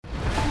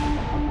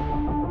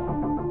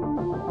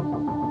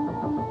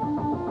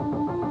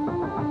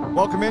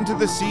Welcome into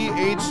the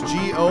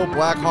CHGO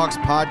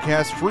Blackhawks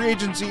podcast. Free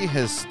agency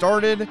has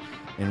started,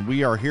 and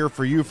we are here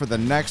for you for the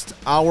next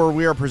hour.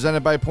 We are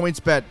presented by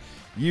PointsBet.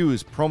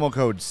 Use promo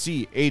code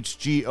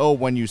CHGO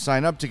when you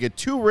sign up to get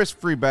 2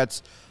 risk-free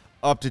bets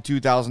up to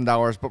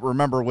 $2,000. But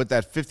remember, with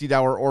that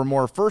 $50 or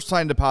more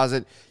first-time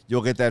deposit,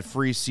 you'll get that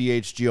free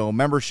CHGO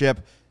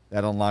membership.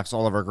 That unlocks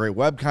all of our great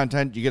web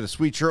content. You get a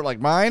sweet shirt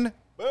like mine.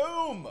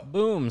 Boom!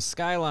 Boom,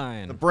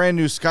 Skyline. The brand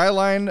new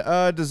Skyline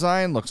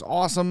design looks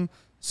awesome.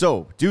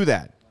 So do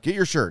that. Get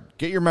your shirt.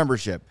 Get your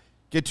membership.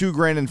 Get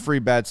 $2,000 in free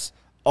bets.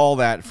 All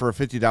that for a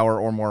 $50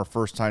 or more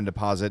first-time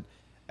deposit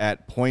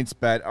at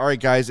PointsBet. All right,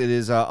 guys, it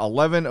is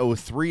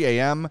 11:03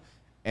 a.m.,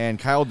 and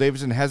Kyle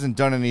Davidson hasn't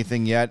done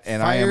anything yet,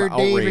 and I am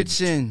outraged.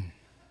 Davidson.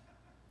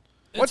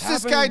 What's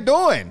this guy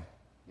doing?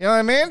 You know what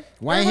I mean?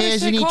 Why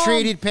hasn't he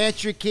traded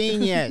Patrick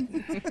Kane yet?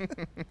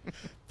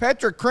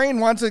 Patrick Crane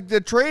wants a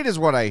trade is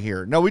what I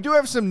hear. No, we do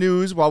have some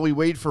news while we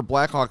wait for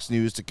Blackhawks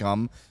news to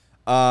come.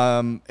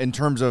 In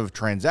terms of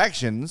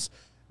transactions,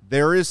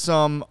 there is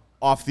some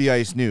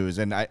off-the-ice news,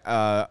 and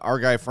our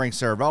guy Frank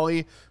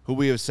Saravelli, who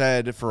we have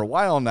said for a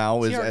while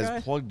now is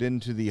as plugged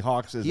into the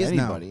Hawks as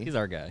anybody. He's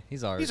our guy.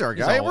 He's our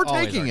guy. We're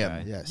taking him.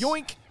 Guy. Yes.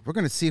 Yoink. We're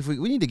going to see if we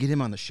need to get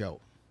him on the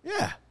show.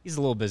 Yeah. He's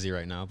a little busy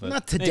right now, but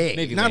not today,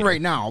 maybe not later.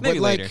 right now, maybe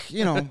but later.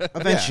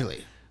 Eventually.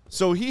 Yeah.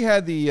 So he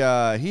had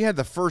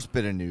the first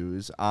bit of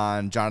news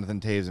on Jonathan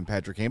Toews and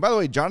Patrick Kane. By the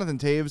way, Jonathan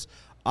Toews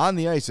on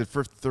the ice at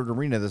Fifth Third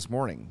Arena this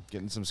morning,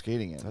 getting some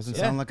skating in. Doesn't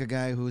sound like a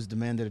guy who's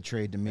demanded a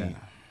trade to me. Yeah.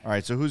 All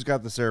right, so who's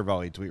got the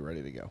Saravelli tweet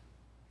ready to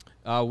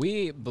go?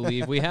 We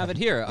believe we have it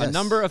here. Yes. A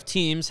number of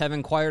teams have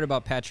inquired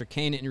about Patrick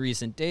Kane in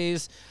recent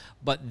days,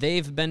 but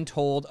they've been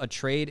told a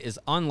trade is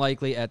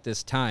unlikely at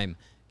this time.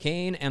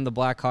 Kane and the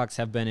Blackhawks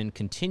have been in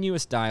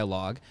continuous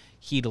dialogue.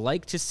 He'd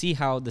like to see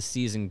how the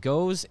season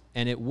goes,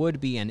 and it would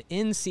be an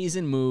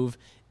in-season move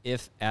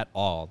if at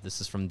all.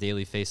 This is from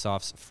Daily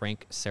Faceoff's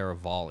Frank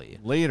Saravelli.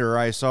 Later,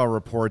 I saw a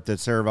report that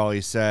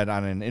Saravelli said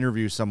on an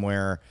interview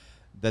somewhere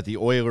that the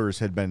Oilers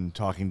had been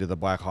talking to the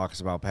Blackhawks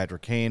about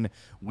Patrick Kane.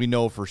 We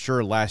know for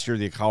sure last year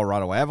the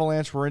Colorado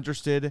Avalanche were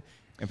interested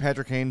in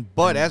Patrick Kane,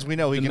 but as we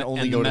know, he can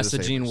only go to the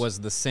Sabres. And the messaging was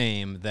the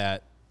same,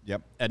 that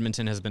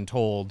Edmonton has been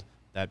told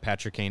that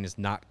Patrick Kane is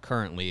not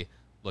currently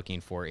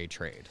looking for a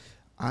trade.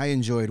 I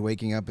enjoyed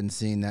waking up and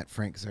seeing that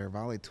Frank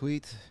Saravelli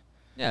tweet.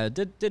 Yeah,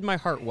 it did my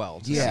heart well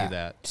to see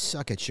that.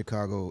 Suck it,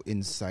 Chicago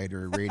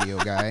insider radio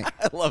guy.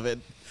 I love it.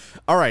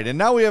 All right, and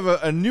now we have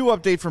a new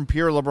update from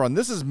Pierre LeBrun.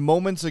 This is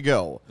moments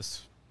ago.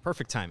 This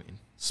perfect timing.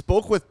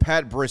 Spoke with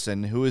Pat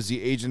Brisson, who is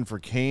the agent for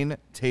Kane,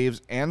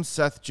 Toews, and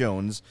Seth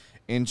Jones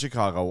in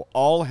Chicago.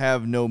 All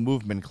have no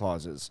movement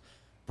clauses.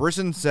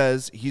 Brisson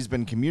says he's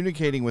been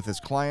communicating with his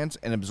clients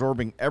and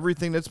absorbing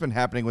everything that's been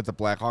happening with the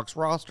Blackhawks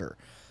roster.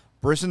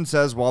 Brisson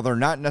says while they're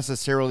not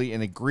necessarily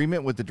in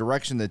agreement with the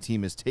direction the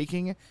team is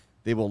taking,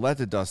 they will let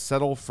the dust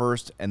settle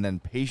first and then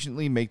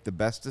patiently make the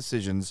best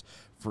decisions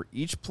for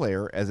each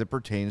player as it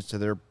pertains to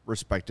their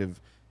respective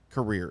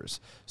careers.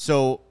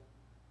 So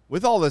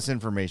with all this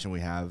information we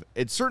have,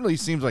 it certainly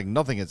seems like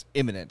nothing is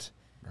imminent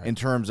in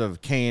terms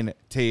of Kane,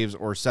 Toews,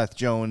 or Seth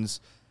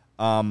Jones.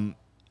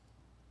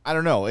 I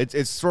don't know.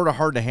 It's sort of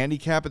hard to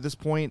handicap at this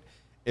point.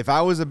 If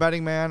I was a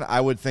betting man,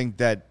 I would think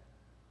that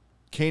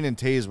Kane and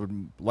Toews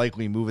would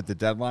likely move at the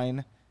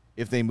deadline,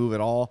 if they move at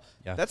all.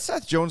 Yeah. That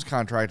Seth Jones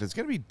contract is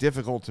going to be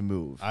difficult to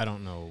move. I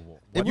don't know.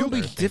 It will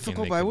be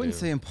difficult, but I wouldn't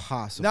say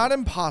impossible. Not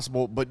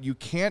impossible, but you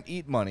can't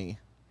eat money.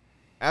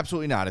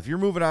 Absolutely not. If you're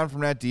moving on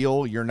from that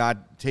deal, you're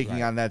not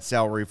taking on that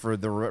salary for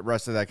the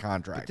rest of that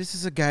contract. But this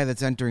is a guy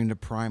that's entering the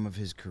prime of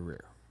his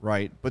career.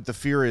 Right. But the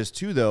fear is,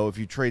 too, though, if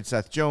you trade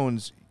Seth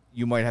Jones,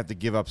 you might have to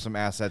give up some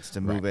assets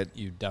to move it.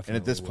 You definitely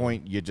And at this will.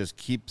 point, you just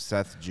keep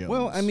Seth Jones.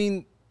 Well, I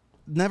mean,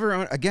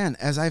 again,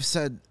 as I've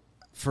said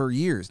for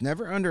years,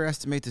 never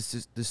underestimate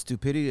the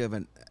stupidity of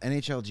an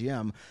NHL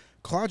GM.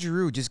 Claude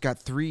Giroux just got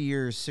 3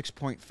 years,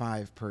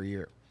 6.5 per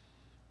year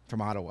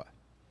from Ottawa.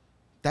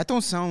 That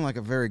don't sound like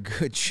a very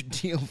good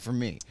deal for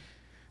me.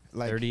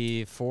 Like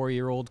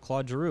 34-year-old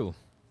Claude Giroux.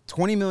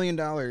 $20 million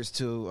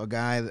to a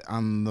guy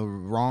on the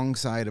wrong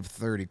side of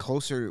 30.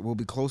 Will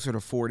be closer to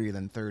 40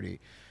 than 30.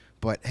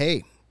 But,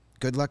 hey,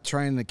 good luck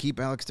trying to keep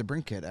Alex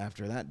DeBrincat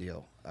after that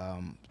deal.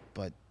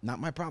 But not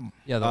my problem.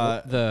 Yeah,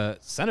 the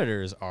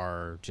Senators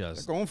are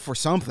just They're going for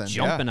something.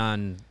 jumping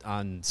on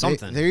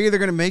something. They're either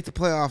going to make the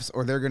playoffs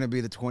or they're going to be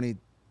the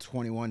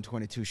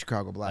 2021-22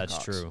 Chicago Blackhawks.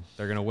 That's true.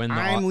 They're going to win the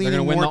I'm they're leaning going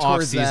to win more the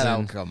towards that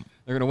offseason. outcome.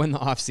 They're going to win the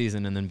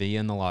offseason and then be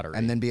in the lottery.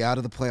 And then be out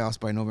of the playoffs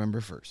by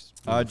November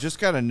 1st. Just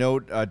got a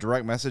note, a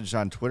direct message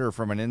on Twitter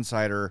from an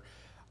insider.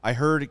 I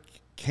heard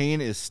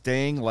Kane is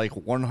staying, like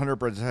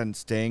 100%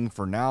 staying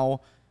for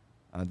now.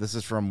 This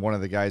is from one of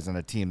the guys on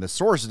the team. The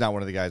source is not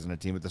one of the guys on the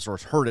team, but the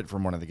source heard it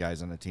from one of the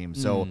guys on the team.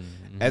 So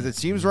as it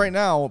seems right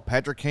now,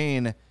 Patrick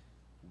Kane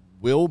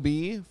will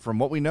be, from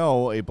what we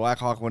know, a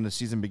Blackhawk when the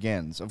season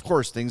begins. Of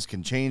course, things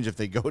can change if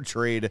they go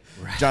trade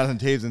Jonathan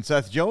Toews and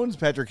Seth Jones.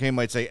 Patrick Kane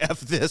might say F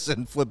this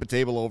and flip a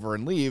table over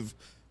and leave.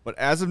 But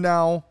as of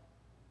now,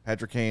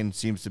 Patrick Kane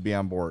seems to be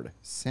on board.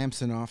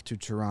 Samsonov to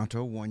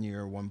Toronto, 1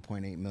 year,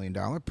 $1.8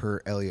 million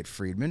per Elliot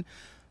Friedman.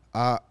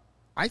 I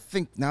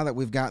think now that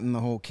we've gotten the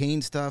whole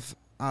Kane stuff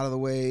out of the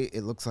way,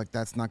 it looks like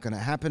that's not going to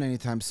happen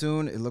anytime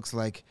soon. It looks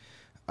like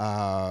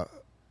I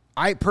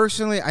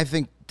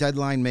think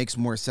deadline makes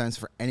more sense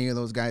for any of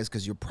those guys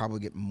because you'll probably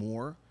get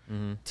more.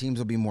 Mm-hmm. Teams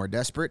will be more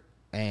desperate,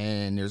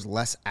 and there's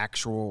less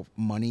actual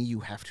money you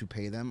have to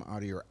pay them out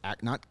of your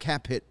not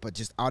cap hit, but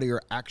just out of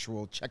your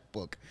actual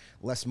checkbook.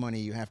 Less money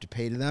you have to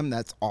pay to them.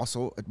 That's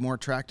also more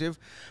attractive.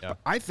 Yeah. But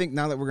I think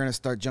now that we're going to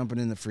start jumping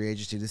into free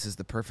agency, this is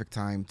the perfect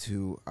time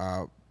to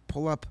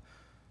pull up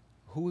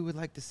who we would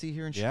like to see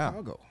here in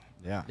Chicago.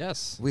 Yeah.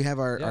 Yes. We have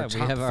our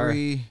top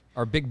three.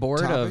 Our big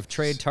board topics of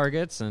trade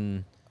targets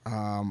and.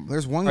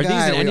 There's one guy. Are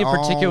these in any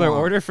particular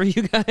order for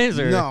you guys?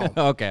 Or? No.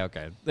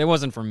 Okay. It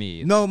wasn't for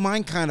me. No,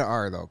 mine kind of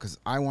are, though, because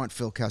I want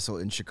Phil Kessel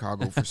in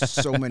Chicago for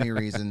so many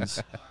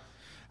reasons.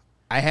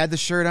 I had the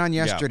shirt on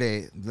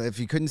yesterday. Yeah. If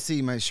you couldn't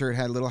see, my shirt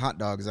had little hot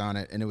dogs on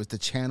it, and it was to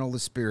channel the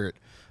spirit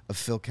of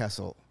Phil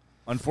Kessel.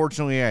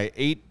 Unfortunately, I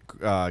ate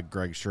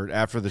Greg's shirt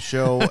after the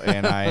show,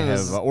 and I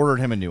have ordered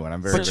him a new one.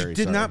 I'm very, very sorry. But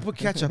you did not put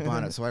ketchup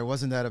on it, so I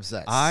wasn't that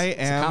upset. I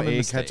am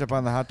a ketchup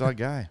on the hot dog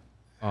guy.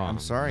 Oh, I'm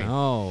sorry.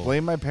 No.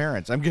 Blame my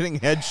parents. I'm getting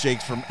head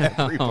shakes from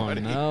everybody. Oh,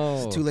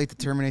 no. It's too late to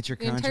terminate your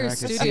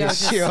contract.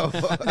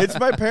 It's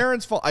my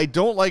parents' fault. I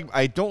don't like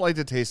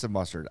the taste of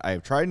mustard. I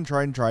have tried and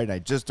tried and tried, and I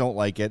just don't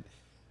like it.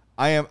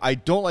 I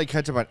don't like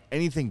ketchup on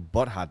anything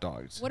but hot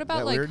dogs. What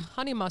about like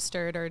honey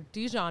mustard or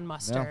Dijon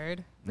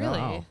mustard? No.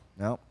 Really?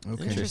 No.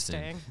 Okay.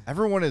 Interesting.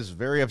 Everyone is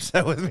very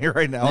upset with me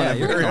right now. Yeah,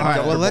 and I'm very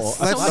well, let's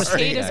so much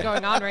hate is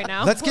going on right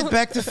now. Let's get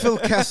back to Phil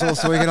Kessel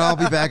so we can all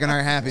be back in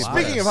our happy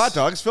Speaking of hot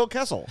dogs, Phil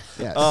Kessel.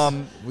 Yes.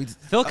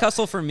 Phil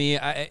Kessel for me,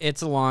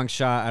 it's a long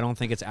shot. I don't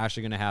think it's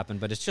actually going to happen,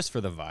 but it's just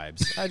for the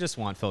vibes. I just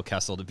want Phil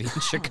Kessel to be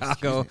in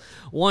Chicago.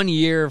 1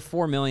 year,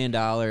 $4 million.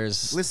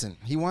 Listen,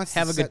 he wants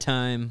have a good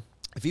time.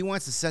 If he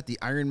wants to set the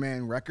Iron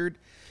Man record,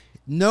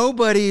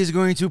 nobody is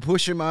going to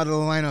push him out of the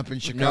lineup in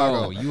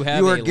Chicago. No,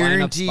 you are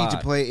guaranteed to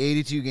play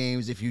 82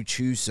 games if you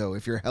choose so,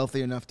 if you're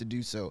healthy enough to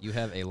do so. You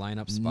have a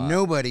lineup spot.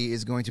 Nobody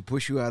is going to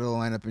push you out of the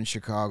lineup in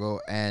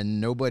Chicago,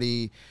 and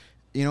nobody,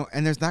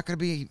 and there's not going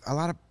to be a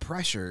lot of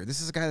pressure.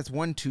 This is a guy that's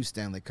won 2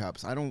 Stanley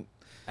Cups. I don't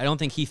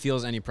think he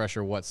feels any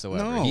pressure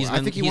whatsoever. No, he's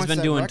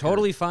been doing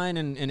totally fine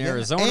in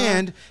Arizona.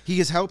 And he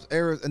has helped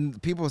Arizona.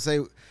 And people say,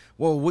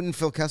 well, wouldn't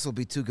Phil Kessel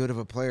be too good of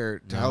a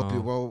player to help you?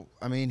 Well,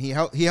 I mean, he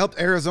helped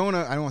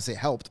Arizona. I don't want to say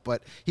helped,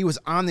 but he was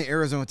on the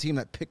Arizona team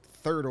that picked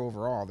 3rd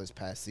overall this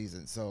past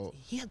season. So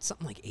he had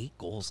something like 8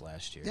 goals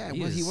last year. Yeah,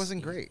 he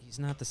wasn't great. He's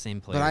not the same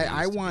player. But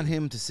I want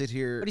him to sit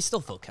here. But he's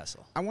still Phil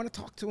Kessel. I want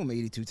to talk to him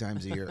 82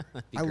 times a year.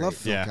 I love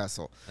Phil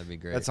Kessel. That'd be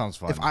great. That sounds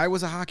fun. If I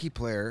was a hockey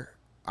player,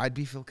 I'd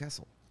be Phil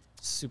Kessel.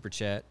 Super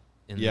chat.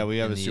 We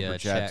have a super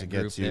chat to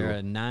get to. There,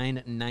 a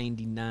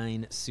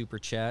 $9.99 super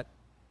chat.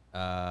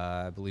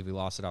 I believe we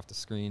lost it off the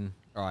screen.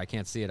 Oh, I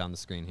can't see it on the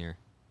screen here.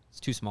 It's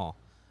too small.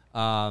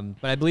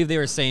 But I believe they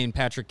were saying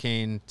Patrick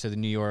Kane to the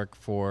New York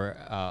for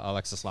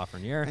Alexis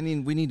Lafreniere. I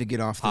mean, we need to get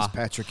off this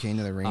Patrick Kane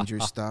to the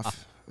Rangers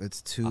stuff.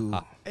 It's too.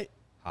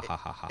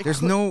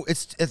 There's no.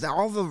 It's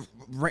all the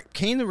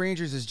Kane the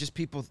Rangers is just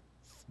people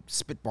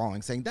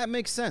spitballing, saying that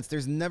makes sense.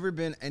 There's never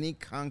been any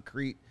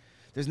concrete.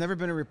 There's never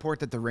been a report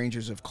that the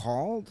Rangers have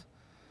called.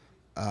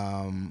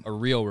 A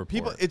real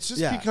report. It's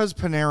just because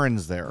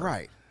Panarin's there,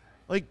 right?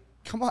 Like,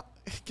 come on,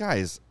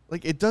 guys.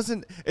 Like, it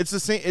doesn't. It's the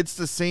same. It's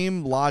the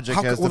same logic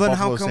as the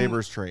Buffalo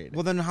Sabres trade.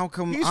 Well, then how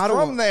come he's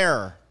Ottawa, from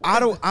there?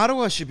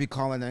 Ottawa should be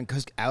calling then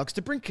because Alex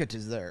DeBrincat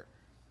is there.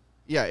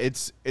 Yeah,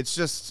 it's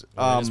just.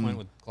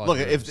 Look,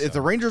 if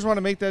the Rangers want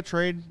to make that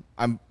trade,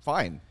 I'm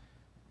fine.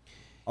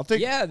 I'll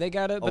take. Yeah, they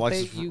got to.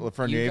 But you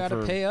got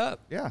to pay up.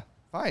 Yeah,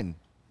 fine,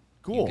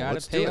 cool. You got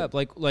to pay up.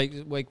 Like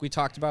we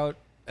talked about.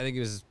 I think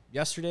it was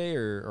yesterday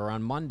or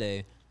on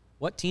Monday.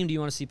 What team do you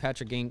want to see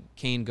Patrick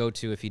Kane go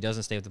to if he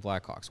doesn't stay with the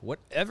Blackhawks?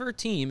 Whatever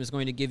team is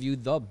going to give you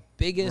the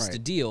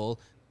biggest deal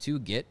to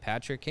get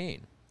Patrick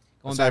Kane.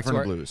 Aside from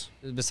the Blues.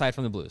 Aside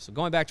from the Blues. So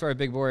going back to our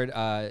big board,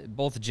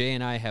 both Jay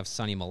and I have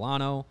Sonny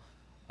Milano.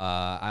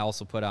 I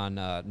also put on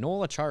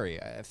Noel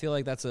Acciari. I feel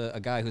like that's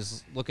a guy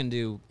who's looking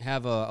to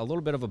have a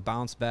little bit of a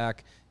bounce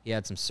back. He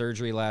had some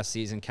surgery last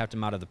season, kept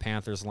him out of the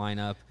Panthers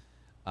lineup.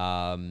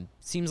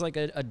 Seems like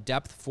a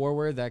depth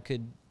forward that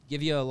could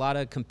give you a lot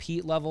of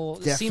compete level.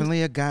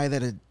 Definitely a guy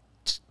that a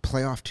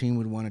playoff team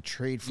would want to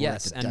trade for.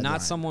 Yes, and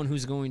not someone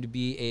who's going to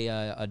be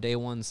a day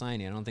one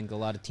signing. I don't think a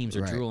lot of teams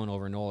are drooling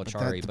over Noel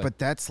Acciari. But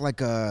that's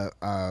like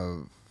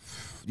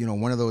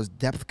one of those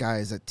depth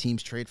guys that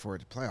teams trade for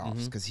at the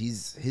playoffs because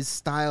his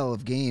style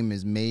of game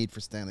is made for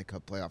Stanley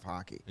Cup playoff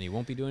hockey. And he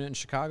won't be doing it in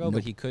Chicago,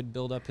 but he could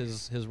build up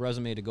his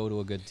resume to go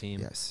to a good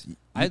team. Yes,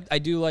 I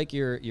do like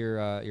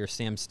your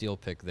Sam Steele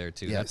pick there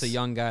too. Yes. That's a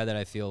young guy that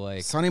I feel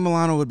like Sonny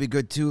Milano would be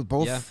good too.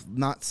 Both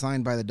not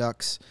signed by the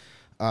Ducks.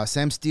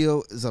 Sam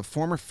Steele is a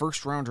former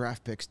first-round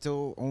draft pick,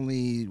 still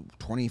only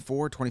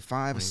 24,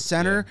 25, a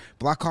center.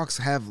 Yeah. Blackhawks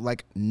have,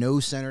 no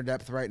center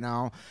depth right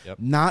now. Yep.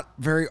 Not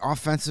very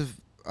offensive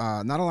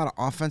not a lot of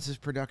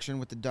offensive production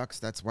with the Ducks.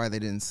 That's why they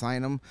didn't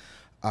sign him.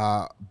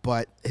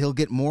 But he'll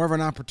get more of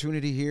an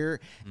opportunity here,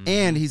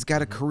 and he's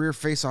got a career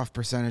face-off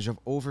percentage of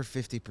over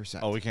 50%.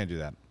 Oh, we can't do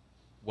that.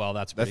 Well,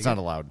 that's not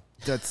allowed.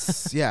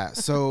 That's yeah.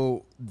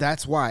 So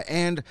that's why.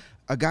 And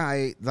a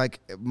guy like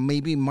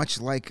maybe much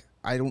like,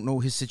 I don't know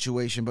his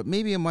situation, but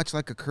maybe much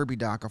like a Kirby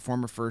Dach, a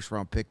former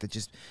first-round pick that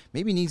just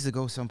maybe needs to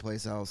go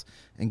someplace else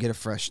and get a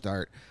fresh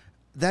start.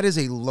 That is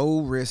a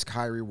low-risk,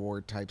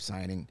 high-reward type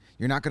signing.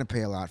 You're not going to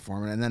pay a lot for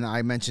him. And then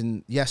I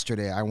mentioned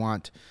yesterday, I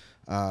want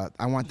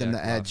them to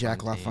add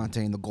Jack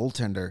LaFontaine, the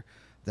goaltender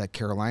that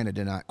Carolina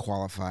did not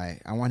qualify.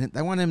 I want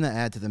him to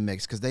add to the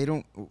mix because they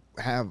don't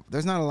have.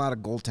 There's not a lot of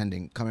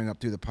goaltending coming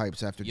up through the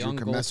pipes after Young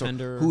Drew Commesso,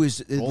 goaltender, who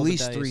is at roll the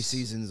least dice. 3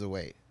 seasons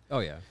away. Oh,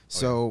 yeah.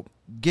 So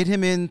get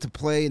him in to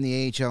play in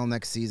the AHL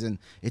next season.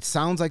 It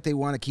sounds like they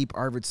want to keep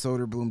Arvid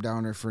Soderblom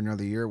down there for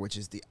another year, which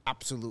is the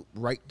absolute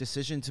right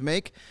decision to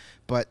make.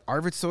 But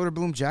Arvid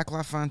Soderblom, Jack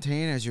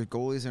LaFontaine as your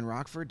goalies in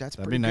Rockford, that'd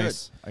That'd pretty be good.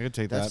 nice. I could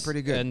take that. That's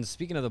pretty good. And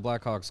speaking of the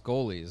Blackhawks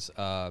goalies,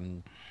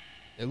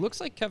 it looks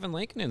like Kevin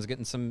Lankinen's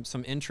getting some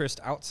interest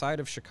outside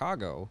of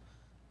Chicago.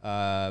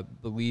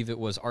 Believe it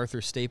was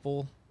Arthur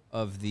Staple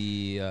of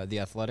the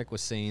Athletic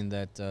was saying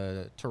that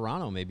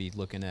Toronto may be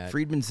looking at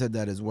Friedman said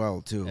that as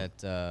well too.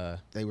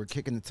 They were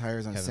kicking the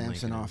tires on Kevin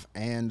Samsonov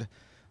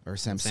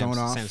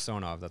Samsonov.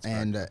 Samsonov, That's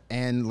correct.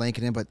 and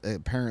Lankinen, but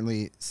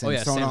apparently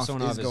Samsonov,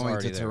 Samsonov is is going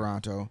already to there.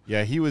 Toronto.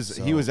 Yeah, he was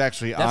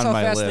actually That's on how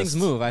my fast list. things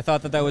move. I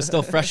thought that was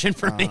still fresh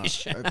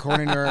information.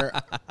 According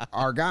to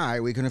our guy,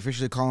 we can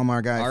officially call him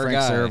our guy, Our Frank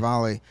guy.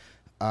 Saravalli.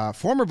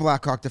 Former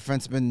Blackhawk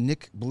defenseman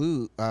Nick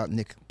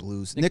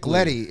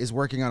Leddy is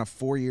working on a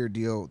 4-year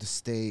deal to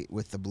stay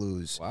with the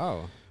Blues.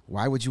 Wow.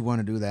 Why would you want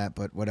to do that?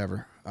 But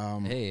whatever.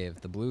 Hey,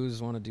 if the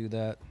Blues want to do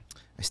that.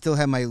 I still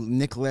have my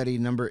Nick Leddy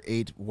number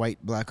 8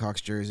 white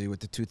Blackhawks jersey with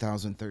the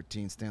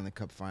 2013 Stanley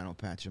Cup final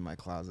patch in my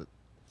closet.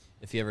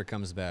 If he ever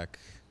comes back.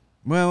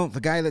 Well,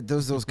 the guy that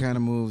does those kind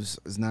of moves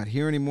is not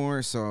here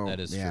anymore, so That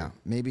is yeah, true.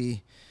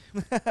 maybe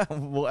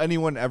Will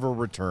anyone ever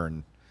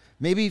return?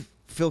 maybe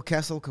Phil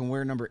Kessel can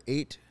wear number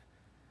 8,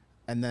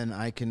 and then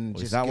I can Well,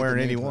 just he's not get the wearing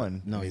name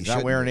 81. No, he's he not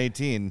shouldn't wearing be.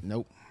 18.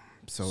 Nope.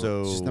 So,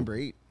 So it's just number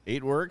 8.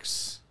 8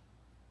 works.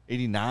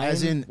 89.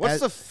 As in- What's as-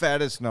 the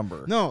fattest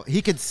number? No,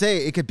 he could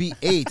say it could be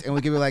 8, and we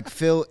could be like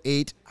Phil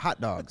 8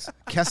 hot dogs,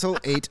 Kessel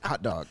 8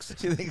 hot dogs.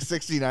 Do you think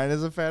 69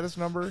 is the fattest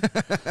number?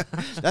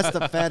 That's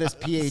the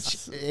fattest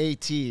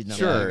PHAT number.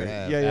 Sure. I could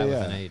have. Yeah, That yeah, with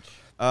an yeah. H.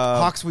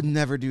 Hawks would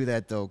never do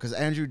that though, because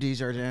Andrew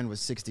Desjardins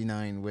was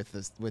 69 with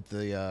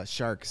the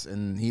Sharks,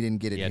 and he didn't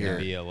get it He had here.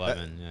 to be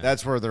 11. yeah.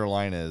 That's where their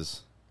line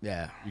is.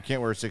 Yeah, You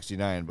can't wear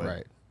 69, but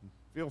right.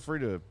 feel free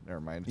to. Never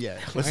mind. Yeah,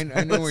 Let's, I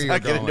know where let's you're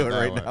not get going into it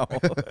with right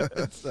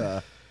that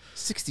now. It's,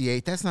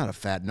 68. That's not a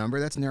fat number.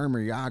 That's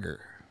Jaromir Jagr.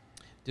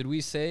 Did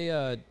we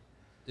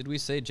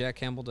say Jack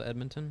Campbell to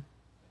Edmonton?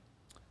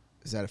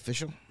 Is that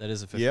official? That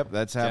is official. Yep,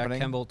 that's Jack happening.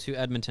 Campbell to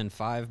Edmonton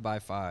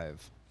 5x5.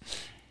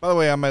 By the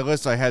way, on my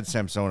list, I had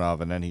Samsonov,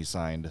 and then he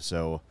signed,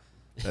 so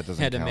that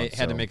doesn't Had to count.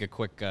 make so, a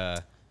quick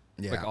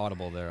Yeah.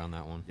 audible there on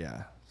that one.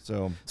 Yeah.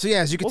 So So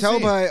yeah, as you can We'll tell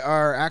see. by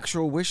our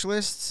actual wish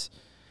lists,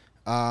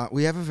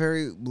 we have a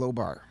very low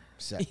bar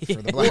set for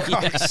the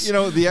Blackhawks. you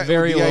know the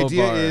Very low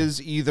idea bar. is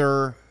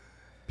either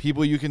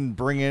people you can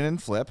bring in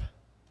and flip,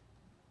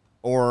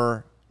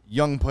 or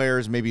young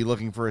players maybe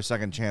looking for a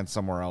second chance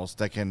somewhere else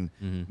that can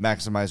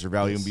maximize their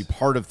value and be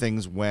part of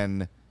things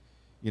when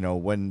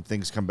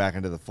things come back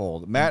into the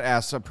fold. Matt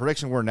asks a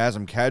prediction where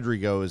Nazem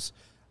Kadri goes.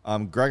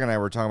 Greg and I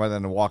were talking about that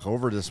in the walk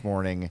over this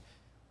morning.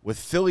 With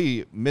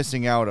Philly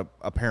missing out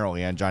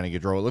apparently on Johnny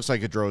Gaudreau, it looks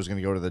like Gaudreau is going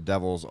to go to the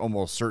Devils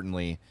almost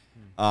certainly.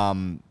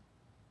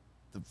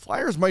 The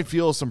Flyers might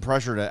feel some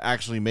pressure to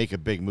actually make a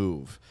big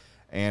move,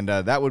 and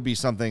that would be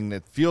something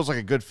that feels like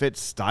a good fit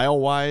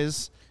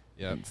style-wise.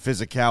 Yep.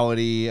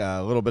 Physicality,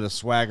 a little bit of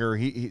swagger.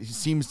 He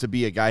seems to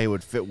be a guy who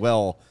would fit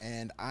well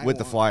And with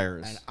the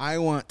Flyers. And I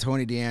want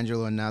Tony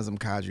DeAngelo and Nazem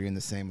Kadri in the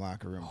same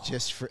locker room,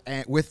 just for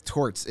and with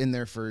Torts in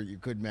there for you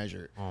good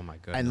measure. Oh my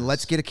goodness. And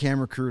let's get a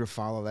camera crew to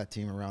follow that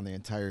team around the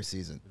entire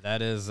season.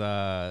 That is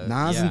Nas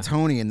yeah. and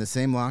Tony in the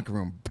same locker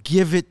room.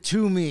 Give it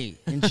to me.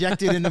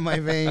 Inject it into my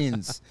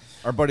veins.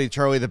 Our buddy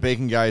Charlie the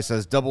Bacon Guy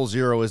says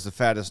 00 is the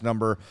fattest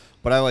number,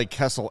 but I like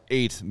Kessel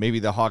 8. Maybe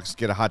the Hawks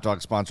get a hot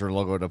dog sponsor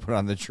logo to put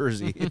on the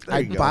jersey. There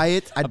you I'd go. buy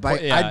it. I'd buy.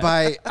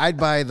 yeah. I'd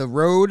buy the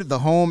road, the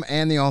home,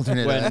 and the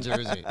alternate When- on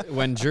jersey.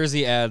 When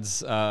jersey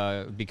ads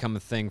become a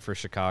thing for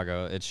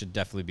Chicago, it should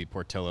definitely be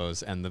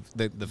Portillo's and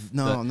the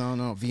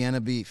No.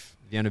 Vienna beef.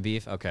 Vienna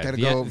beef. Okay, Gotta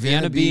go Vienna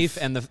Vienna beef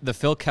beef. and the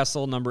Phil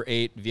Kessel number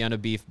 8 Vienna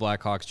beef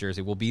Blackhawks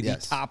jersey will be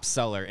Yes. the top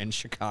seller in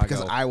Chicago.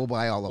 Because I will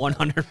buy all of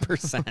them.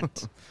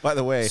 100%. By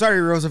the way,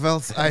 Sorry,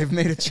 Roosevelt. I've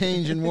made a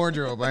change in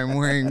wardrobe. I'm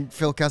wearing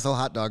Phil Kessel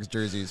hot dogs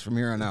jerseys from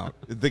here on out.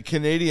 the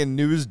Canadian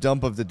news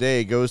dump of the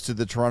day goes to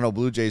the Toronto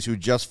Blue Jays, who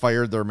just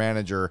fired their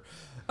manager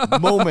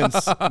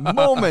moments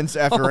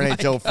after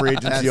NHL free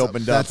agency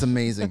opened up. That's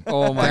amazing.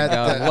 Oh my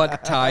That- God!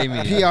 What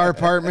timing! PR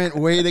department,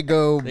 way to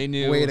go. They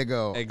knew way to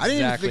go.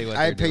 exactly what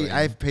they're doing.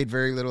 I've paid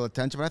very little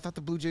attention, but I thought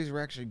the Blue Jays were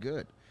actually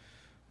good.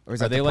 Or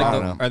is Are that they the like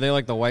problem? are they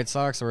like the White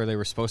Sox, or they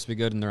were supposed to be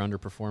good and they're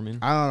underperforming?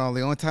 I don't know.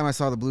 The only time I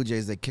saw the Blue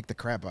Jays, they kicked the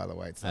crap out of the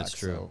White Sox. That's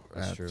true. So,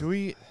 That's true. Do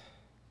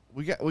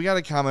we got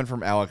a comment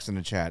from Alex in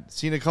the chat.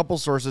 Seen a couple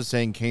sources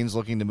saying Kane's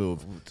looking to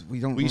move.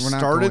 We We not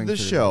started going the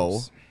through show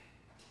those.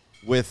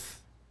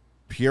 with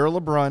Pierre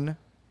LeBrun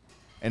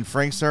and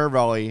Frank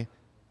Saravelli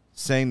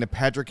saying that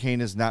Patrick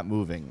Kane is not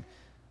moving.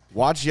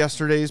 Watch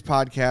yesterday's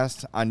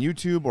podcast on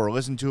YouTube or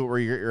listen to it where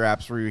you get your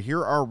apps, where you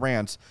hear our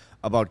rants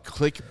about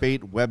clickbait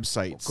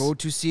websites. Go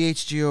to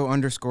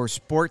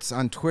CHGO_sports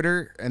on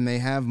Twitter, and they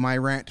have my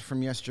rant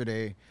from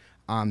yesterday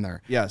on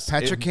there. Yes.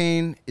 Patrick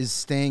Kane is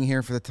staying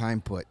here for the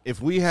time put.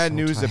 If we had So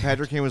news that tired.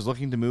 Patrick Kane was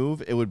looking to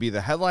move, it would be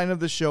the headline of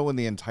the show and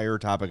the entire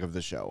topic of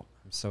the show.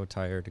 I'm so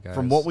tired, guys.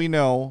 From what we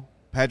know,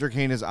 Patrick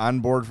Kane is on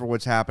board for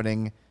what's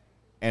happening,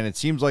 and it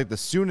seems like the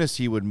soonest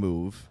he would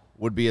move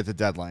would be at the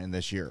deadline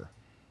this year.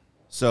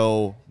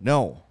 So,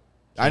 no.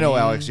 I know,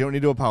 Alex, you don't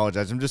need to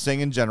apologize. I'm just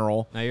saying in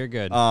general. No, you're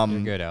good. You're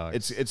good,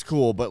 Alex. It's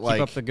cool, but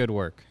Keep up the good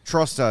work.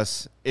 trust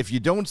us, if you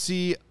don't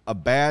see a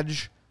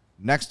badge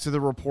next to the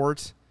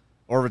report,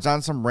 or if it's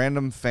on some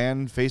random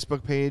fan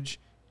Facebook page,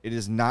 it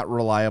is not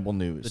reliable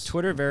news. The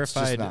Twitter It's just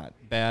verified not.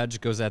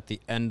 badge goes at the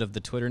end of the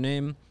Twitter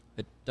name.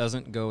 It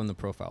doesn't go in the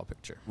profile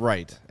picture.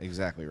 Right,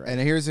 exactly right. And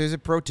here's a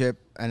pro tip.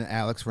 And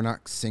Alex, we're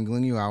not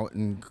singling you out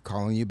and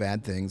calling you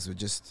bad things. We're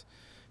just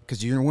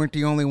because you weren't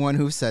the only one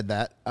who said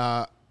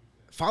that.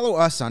 Follow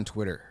us on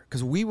Twitter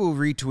because we will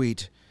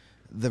retweet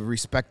the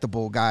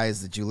respectable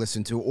guys that you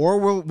listen to, or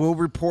we'll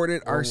report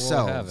it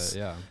ourselves.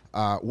 We'll have it,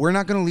 yeah. We're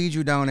not going to lead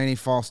you down any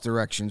false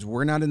directions.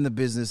 We're not in the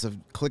business of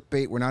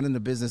clickbait. We're not in the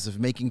business of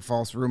making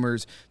false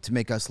rumors to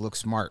make us look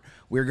smart.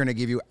 We're going to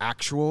give you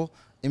actual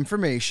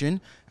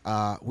information.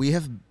 We're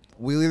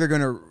either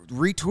going to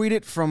retweet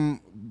it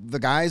from the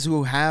guys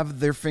who have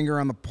their finger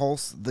on the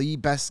pulse, the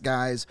best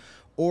guys,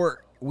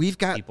 or we've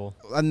got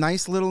a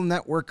nice little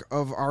network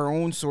of our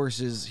own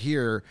sources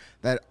here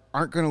that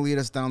aren't going to lead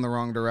us down the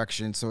wrong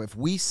direction. So if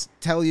we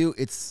tell you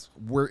it's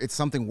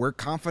something we're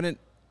confident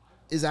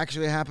is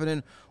actually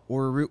happening,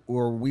 or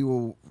we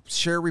will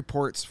share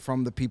reports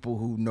from the people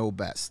who know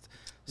best.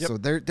 Yep. So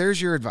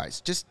there's your advice.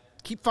 Just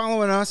keep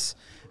following us,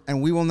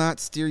 and we will not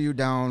steer you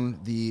down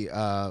the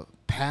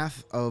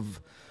path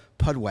of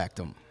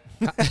pudwackdom.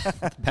 Do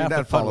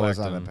not follow us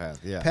on the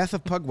path. Yeah. Path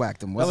of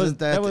pugwackdom. Wasn't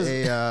that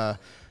a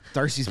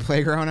Darcy's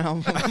Playground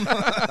album?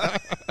 I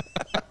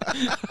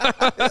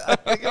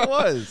think it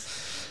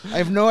was. I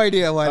have no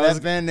idea why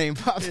that band name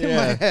popped in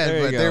my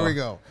head, but there we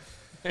go.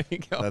 There you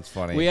go. That's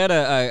funny. We had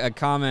a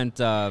comment.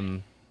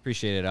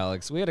 Appreciate it,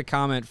 Alex. We had a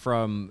comment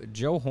from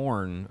Joe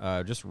Horn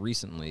just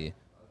recently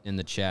in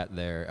the chat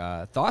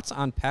there. Thoughts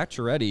on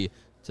Pacioretty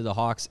to the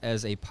Hawks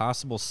as a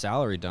possible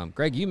salary dump?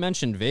 Greg, you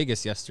mentioned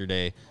Vegas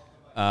yesterday.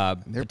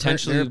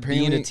 Potentially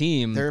being a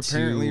team. They're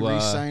apparently to,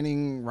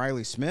 re-signing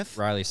Riley Smith.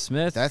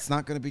 That's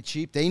not going to be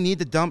cheap. They need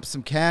to dump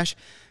some cash.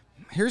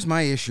 Here's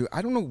my issue.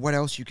 I don't know what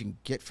else you can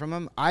get from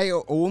them. I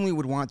only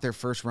would want their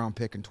first-round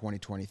pick in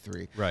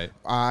 2023. Right.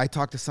 I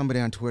talked to somebody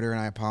on Twitter, and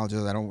I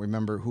apologize. I don't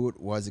remember who it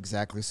was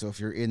exactly. So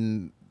if you're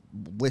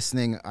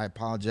listening, I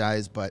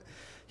apologize. But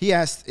he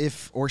asked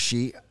if, or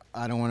she,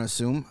 I don't want to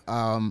assume,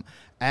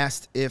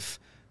 asked if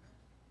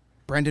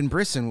Brendan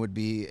Brisson would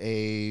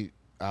be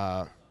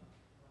a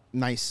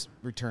nice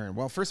return.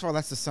 Well, first of all,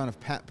 that's the son of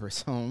Pat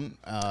Brisson,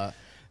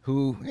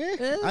 who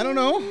I don't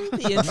know.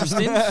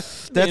 Interesting.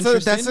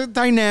 That's a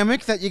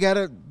dynamic that you got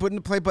to put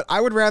into play. But I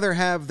would rather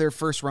have their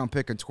first round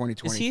pick in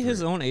 2023. Is he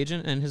his own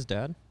agent and his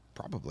dad?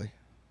 Probably.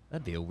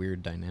 That'd be a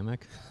weird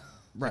dynamic.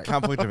 Right.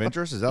 Conflict of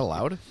interest, is that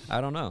allowed?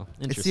 I don't know.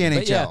 It's the Interesting. NHL.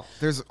 But yeah,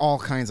 There's all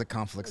kinds of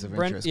conflicts of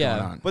interest going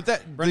on. But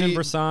that Brendan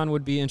Brisson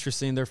would be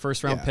interesting. Their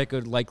first round Yeah. pick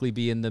would likely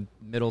be in the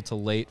middle to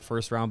late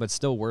first round, but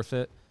still worth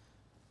it.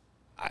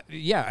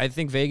 I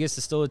think Vegas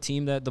is still a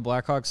team that the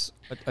Blackhawks,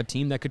 a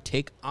team that could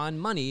take on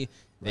money.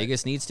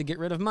 Vegas needs to get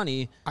rid of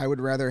money. I would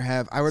rather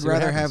have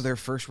their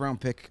first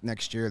round pick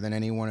next year than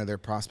any one of their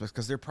prospects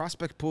because their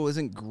prospect pool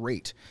isn't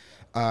great.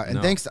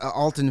 Thanks to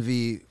Alton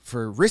V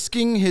for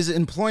risking his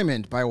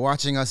employment by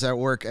watching us at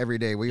work every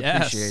day. We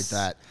appreciate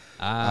that.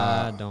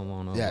 I don't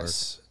want to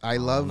Yes, I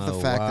love the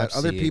fact that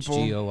other people.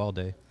 CHGO all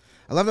day.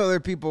 I love that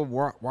other people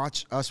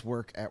watch us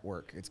work at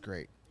work. It's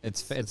great.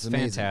 It's amazing.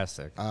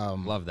 fantastic.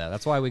 Love that.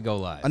 That's why we go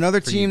live.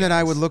 Another for team you that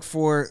I guys. would look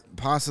for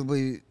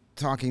possibly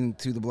talking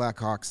to the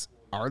Blackhawks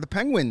are the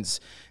Penguins.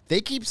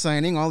 They keep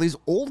signing all these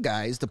old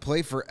guys to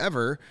play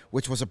forever,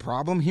 which was a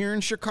problem here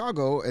in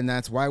Chicago, and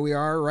that's why we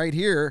are right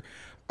here.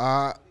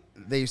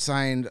 They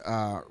signed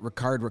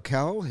Ricard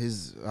Raquel,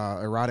 his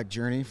erotic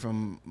journey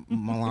from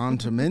Milan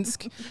to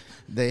Minsk.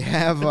 They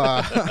have...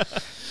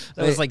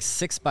 That was like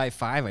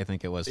 6x5, I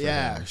think it was. For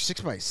them.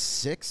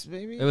 6x6,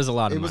 maybe. It was a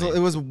lot of money. It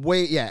was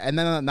way, and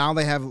then now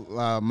they have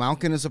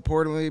Malkin is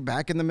reportedly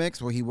back in the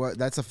mix. Well,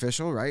 that's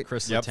official, right?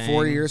 Chris Letang.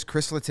 4 years.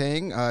 Chris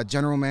Letang,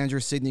 general manager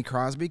Sidney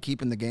Crosby,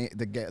 keeping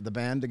the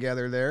band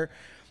together there.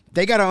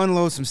 they got to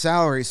unload some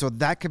salary, so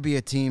that could be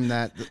a team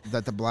that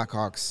the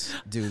Blackhawks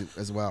do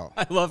as well.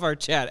 I love our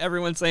chat.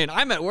 Everyone's saying,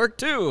 I'm at work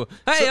too.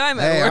 Hey, I'm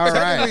at work. All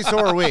right. Technically, so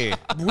are we.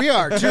 We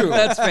are too.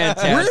 That's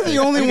fantastic. We're the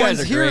only You guys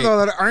ones are here great.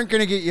 though that aren't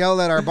going to get yelled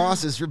at our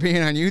bosses for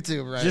being on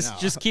YouTube right now.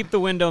 Just keep the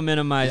window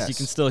minimized. Yes. You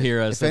can still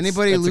hear us. If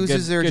anybody that's a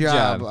loses good- their good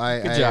job,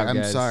 Good job, I'm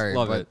guys. sorry,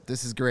 Love but it.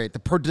 this is great. The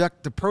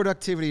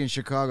productivity in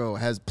Chicago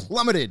has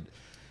plummeted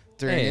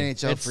during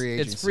NHL free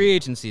agency. It's free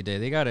agency day.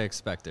 They got to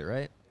expect it,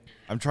 right?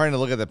 I'm trying to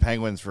look at the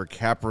Penguins for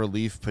cap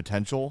relief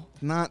potential.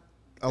 Not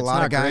a It's lot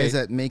not of guys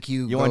great. that make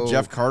you. You go, want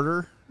Jeff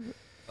Carter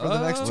for the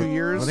next 2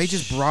 years? Well, they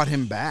just brought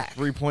him back.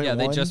 3.1. Yeah,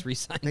 they just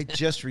resigned. They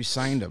just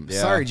re-signed him.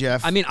 Yeah. Sorry,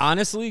 Jeff. I mean,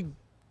 honestly,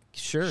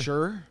 sure.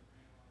 sure.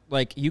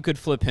 Like, you could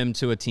flip him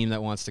to a team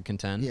that wants to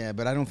contend. Yeah,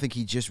 but I don't think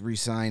he just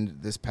re-signed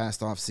this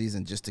past off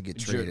season just to get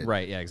traded.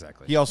 Right, yeah,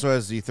 exactly. He also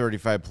has the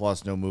 35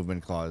 plus no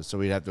movement clause, so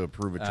we'd have to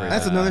approve a trade.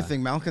 That's another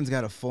thing. Malkin's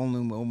got a full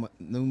no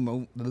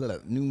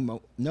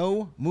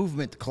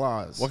movement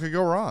clause. What could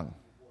go wrong?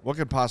 What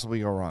could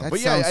possibly go wrong? That But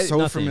sounds yeah, so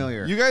nothing.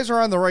 familiar. you guys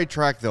are on the right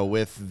track though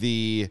with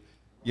the,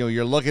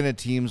 you're looking at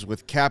teams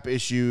with cap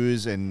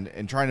issues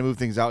and trying to move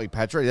things out like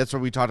Patrick. That's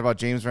what we talked about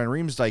James Van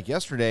Riemsdyk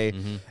yesterday,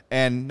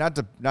 and not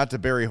to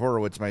Barry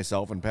Horowitz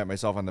myself and pat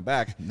myself on the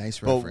back. Nice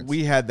but reference.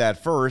 we had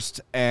that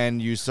first,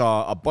 and you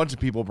saw a bunch of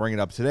people bring it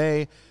up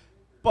today.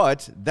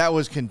 But that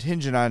was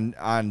contingent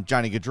on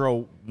Johnny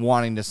Gaudreau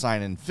wanting to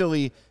sign in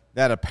Philly.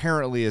 That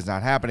apparently is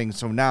not happening.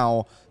 So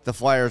now the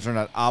Flyers are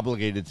not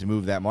obligated to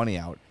move that money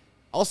out.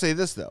 I'll say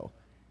this, though.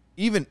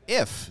 Even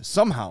if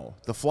somehow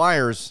the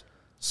Flyers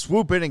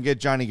swoop in and get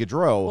Johnny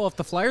Gaudreau. Well, if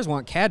the Flyers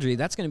want Kadri,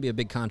 that's going to be a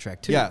big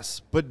contract, too.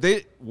 Yes, but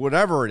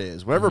whatever it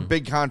is, whatever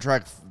big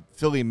contract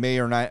Philly may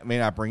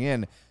not bring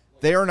in,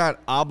 they are not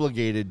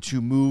obligated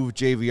to move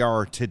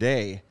JVR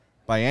today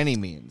by any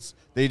means.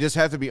 They just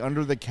have to be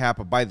under the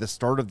cap by the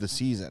start of the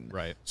season.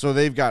 Right. So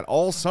they've got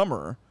all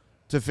summer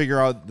to figure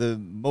out the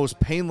most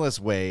painless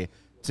way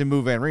to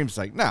move Van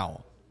Riemsdyk.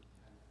 Now,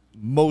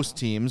 most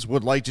teams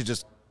would like to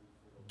just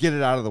get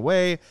it out of the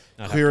way,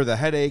 clear the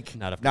headache,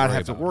 not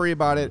have to worry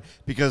about it,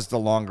 because the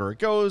longer it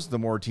goes, the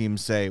more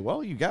teams say,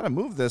 well, you got to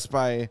move this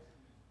by,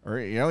 or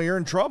you're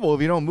in trouble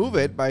if you don't move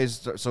it by.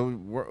 So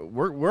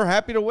we're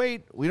happy to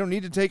wait. We don't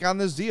need to take on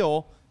this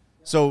deal.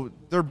 So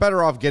they're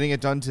better off getting it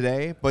done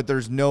today, but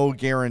there's no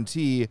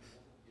guarantee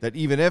that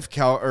even if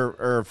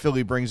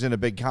Philly brings in a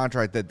big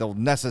contract that they'll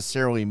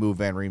necessarily move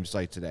Van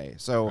Riemsdyk today.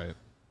 So, Right.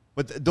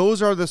 But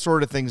those are the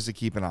sort of things to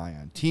keep an eye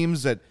on.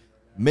 Teams that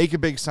make a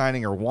big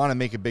signing or want to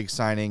make a big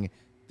signing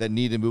that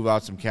need to move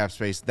out some cap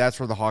space, that's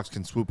where the Hawks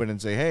can swoop in and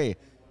say, hey,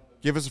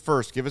 give us a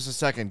first, give us a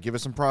second, give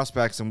us some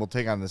prospects, and we'll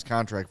take on this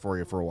contract for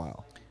you for a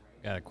while.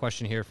 Got a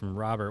question here from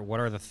Robert. What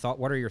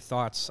are your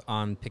thoughts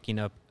on picking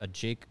up a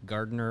Jake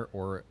Gardiner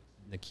or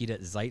Nikita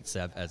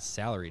Zaitsev as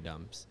salary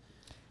dumps?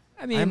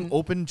 I mean, I'm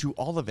open to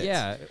all of it.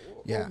 Yeah,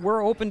 Yeah.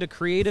 we're open to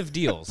creative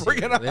deals.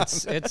 Bring it on.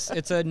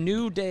 It's a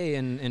new day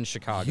in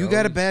Chicago. You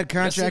got a bad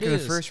Yes, contract it and a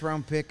is. first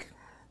round pick.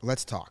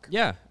 Let's talk.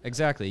 Yeah,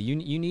 exactly. You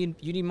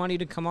need money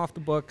to come off the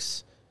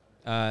books.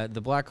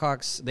 The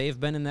Blackhawks, they've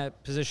been in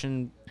that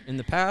position in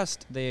the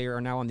past. They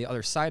are now on the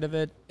other side of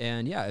it.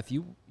 And yeah, if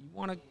you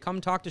want to come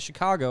talk to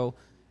Chicago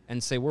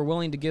and say we're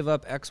willing to give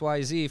up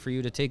XYZ for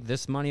you to take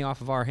this money off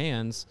of our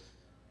hands,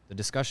 the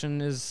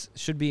discussion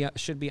should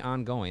be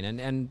ongoing.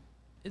 And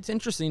it's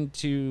interesting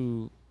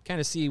to kind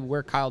of see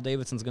where Kyle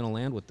Davidson's going to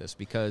land with this,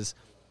 because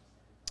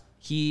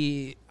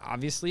he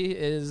obviously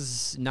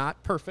is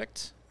not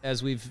perfect,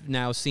 as we've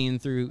now seen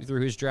through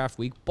his draft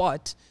week,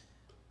 but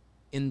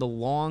in the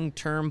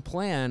long-term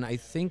plan, I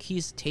think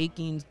he's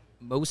taking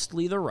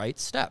mostly the right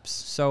steps.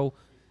 So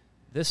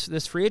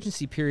this free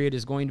agency period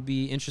is going to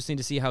be interesting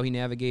to see how he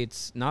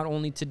navigates not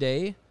only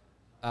today,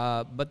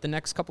 but the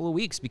next couple of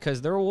weeks,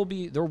 because there will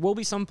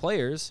be some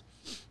players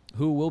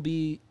who will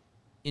be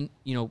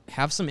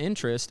have some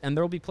interest, and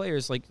there will be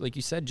players like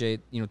you said, Jay.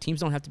 Teams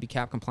don't have to be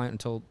cap compliant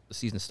until the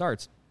season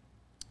starts.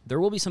 There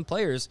will be some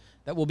players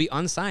that will be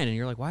unsigned, and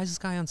you're like, why is this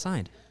guy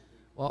unsigned?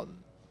 Well,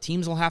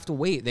 teams will have to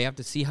wait. They have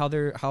to see how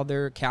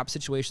their cap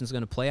situation is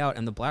going to play out,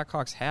 and the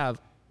Blackhawks have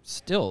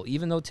still,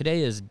 even though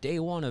today is day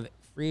one of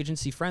free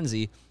agency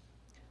frenzy,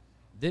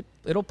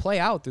 it'll play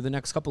out through the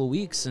next couple of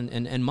weeks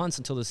and months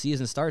until the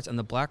season starts, and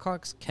the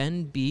Blackhawks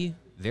can be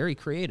very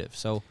creative.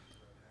 So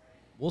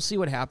we'll see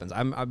what happens.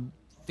 I'm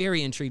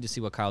very intrigued to see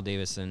what Kyle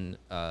Davison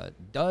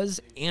does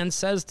and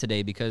says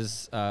today,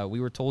 because we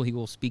were told he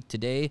will speak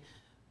today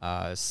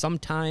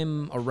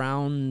sometime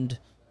around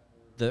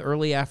the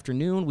early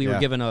afternoon. We were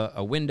given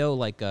a window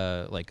like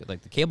the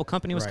cable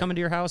company was coming to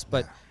your house,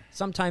 but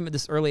sometime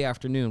this early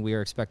afternoon we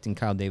are expecting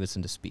Kyle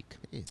Davison to speak.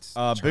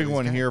 Big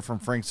one here from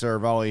Frank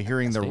Saravalli,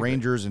 hearing the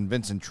Rangers and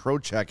Vincent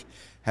Trocheck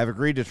have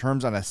agreed to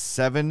terms on a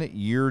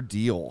 7-year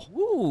deal.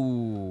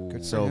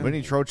 Ooh. So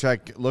Vinny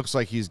Trocheck looks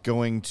like he's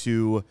going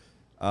to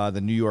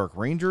the New York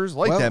Rangers.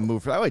 That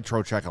move. I like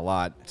Trocheck a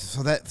lot.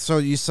 So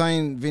you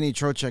sign Vinny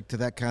Trocheck to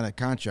that kind of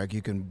contract,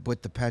 you can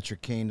put the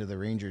Patrick Kane to the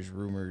Rangers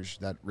rumors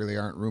that really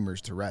aren't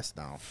rumors to rest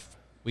now.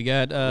 We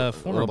got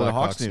former little bit of Blackhawks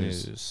Hawks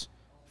news. news.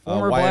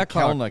 Former Wyatt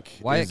Blackhawk.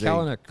 Kalynuk Wyatt is a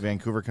Kalynuk.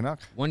 Vancouver Canuck.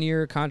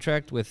 1-year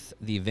contract with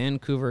the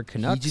Vancouver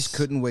Canucks. He just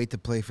couldn't wait to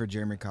play for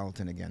Jeremy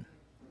Colleton again.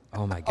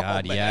 Oh, my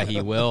God. Yeah,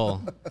 he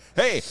will.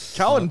 Hey,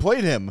 Colin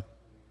played him.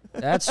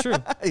 That's true.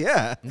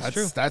 Yeah. That's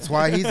true. That's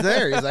why he's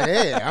there. He's like,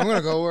 hey, I'm going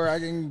to go where I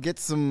can get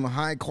some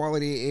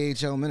high-quality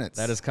AHL minutes.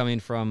 That is coming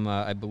from,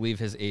 I believe,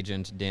 his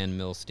agent, Dan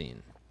Milstein.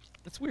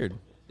 That's weird.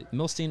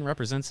 Milstein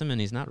represents him, and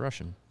he's not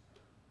Russian.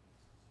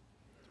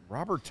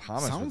 Robert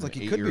Thomas. Sounds with like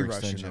an he could be 8-year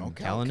Russian. extension. No?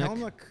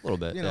 Kalynuk? A little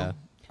bit, you know, yeah.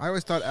 I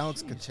always thought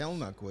Alex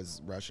Kachelnik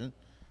was Russian.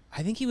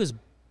 I think he's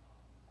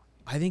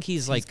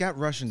He's got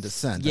Russian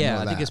descent. yeah,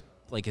 I I know think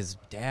that. his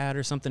dad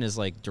or something is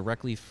like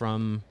directly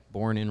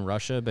born in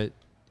Russia, but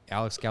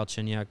Alex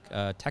Galchenyuk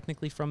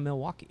technically from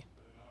Milwaukee.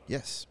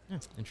 Yes. Yeah,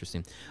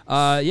 interesting.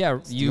 Yeah,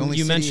 The only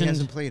you city mentioned he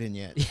hasn't played in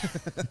yet.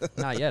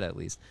 not yet, at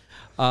least.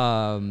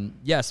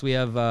 Yes, we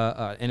have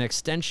an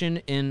extension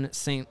in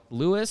St.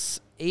 Louis,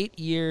 8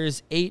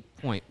 years,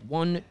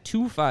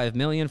 $8.125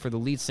 million for the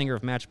lead singer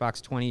of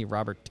Matchbox 20,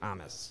 Robert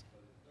Thomas.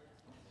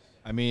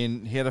 I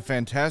mean, he had a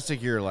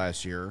fantastic year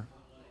last year.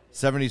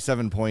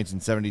 77 points in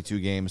 72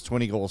 games,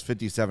 20 goals,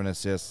 57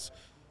 assists.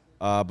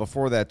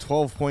 Before that,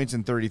 12 points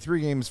in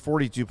 33 games,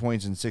 42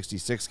 points in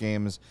 66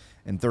 games,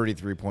 and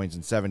 33 points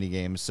in 70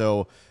 games.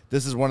 So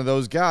this is one of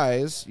those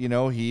guys, you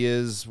know, he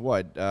is,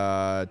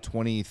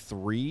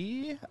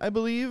 23, I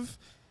believe?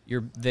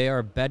 They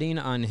are betting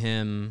on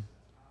him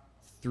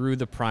through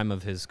the prime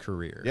of his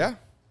career. Yeah.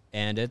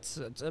 And it's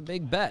a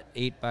big bet,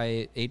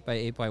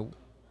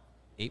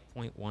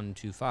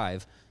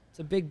 8.125. It's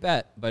a big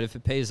bet, but if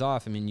it pays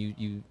off, I mean,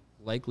 you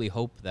likely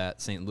hope that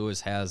St. Louis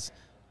has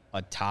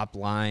a top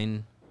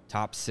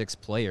 6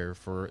 player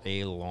for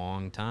a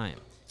long time.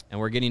 And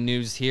we're getting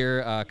news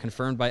here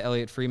confirmed by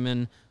Elliot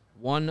Friedman.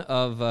 One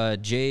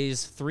of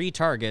Jay's 3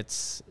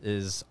 targets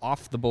is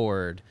off the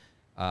board.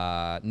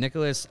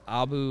 Nicholas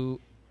Abu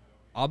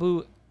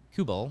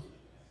Kubel.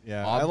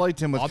 Yeah, I liked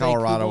him with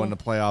Colorado Kubel. in the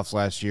playoffs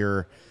last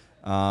year.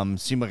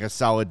 Seemed like a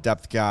solid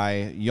depth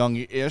guy,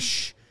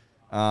 young-ish,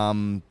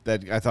 that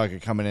I thought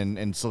could come in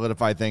and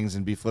solidify things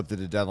and be flipped at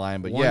the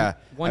deadline. But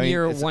one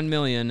year, $1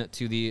 million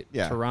to the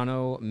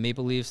Toronto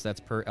Maple Leafs. That's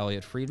per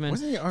Elliot Friedman.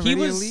 Wasn't he already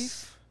a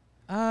Leaf?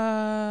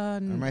 I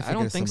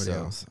don't think so.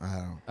 Else?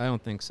 I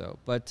don't think so.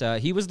 But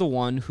he was the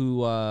one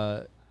who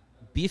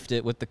beefed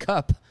it with the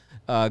cup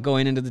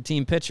going into the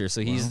team pitcher.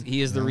 So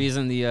he is the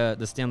reason the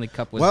Stanley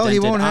Cup was. Well, he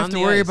dented won't have on to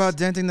the worry ice. about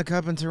denting the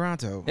cup in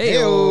Toronto.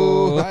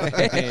 Hey-o.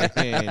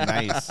 Hey,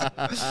 nice.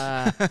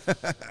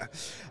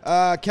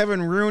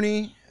 Kevin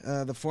Rooney,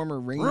 the former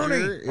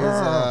Ranger, is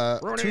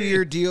a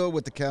 2-year deal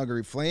with the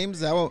Calgary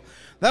Flames. That will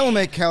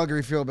make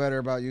Calgary feel better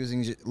about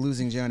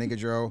losing Johnny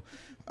Gaudreau.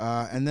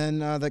 And then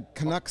the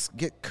Canucks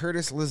get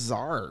Curtis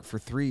Lazar for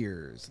 3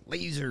 years.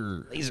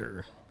 Laser.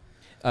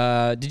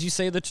 Did you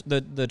say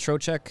the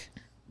Trocheck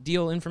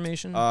deal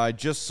information? I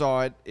just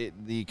saw it.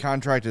 The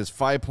contract is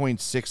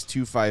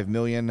 $5.625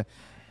 million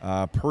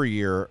per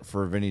year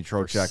for Vinny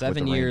Trocheck.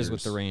 7 with the years Rangers.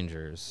 with the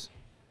Rangers.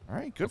 All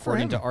right, good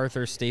According for to him.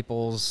 Arthur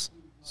Staples'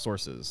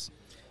 sources.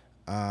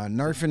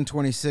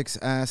 Narfin26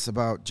 asks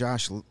about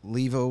Josh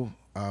Levo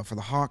for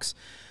the Hawks.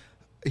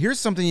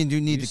 Here's something you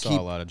do need You to saw keep.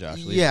 a lot of Josh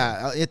Levo.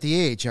 Yeah, at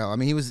the AHL. I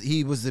mean,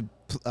 he was the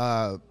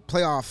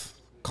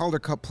Calder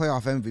Cup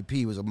playoff MVP.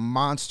 He was a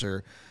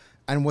monster,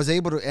 and was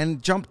able to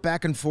and jumped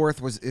back and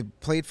forth.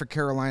 Played for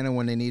Carolina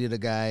when they needed a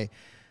guy.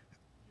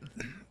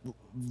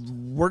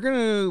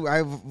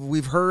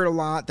 We've heard a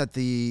lot that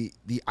the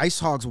Ice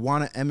Hogs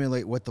want to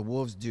emulate what the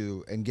Wolves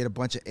do and get a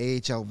bunch of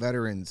AHL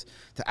veterans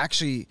to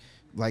actually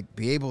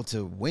be able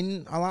to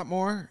win a lot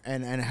more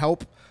and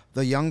help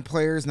the young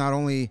players not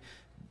only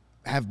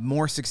have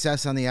more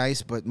success on the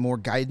ice, but more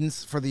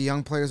guidance for the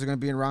young players who are going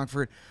to be in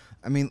Rockford.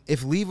 I mean,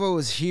 if Levo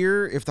is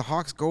here, if the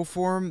Hawks go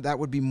for him, that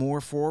would be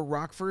more for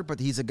Rockford, but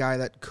he's a guy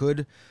that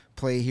could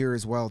play here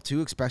as well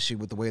too, especially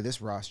with the way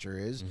this roster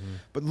is. Mm-hmm.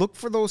 But look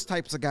for those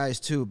types of guys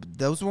too.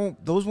 Those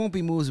won't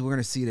be moves we're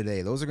going to see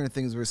today. Those are going to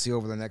things we're going to see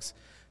over the next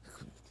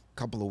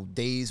couple of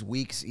days,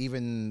 weeks,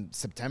 even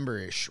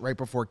September-ish, right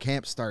before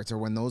camp starts or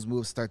when those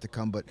moves start to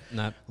come. But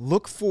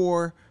look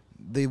for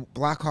the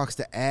Blackhawks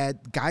to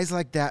add guys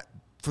like that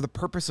for the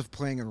purpose of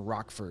playing in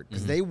Rockford,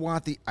 because they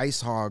want the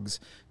Ice Hogs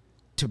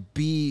to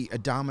be a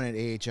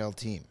dominant AHL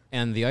team.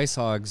 And the Ice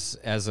Hogs,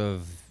 as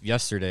of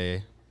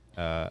yesterday,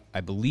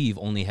 I believe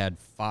only had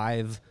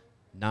 5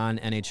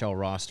 non-NHL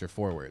roster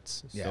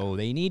forwards. Yeah. So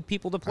they need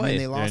people to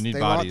play. I mean,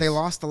 they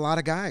lost a lot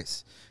of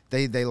guys.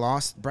 They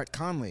lost Brett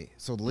Conley.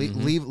 So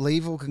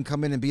Levo can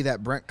come in and be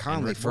that Brett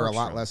Conley for a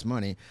lot less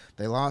money.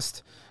 They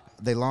lost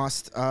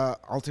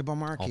Alti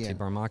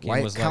Barmakian.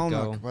 White was let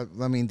go. But,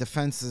 I mean,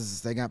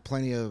 defenses, they got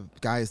plenty of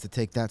guys to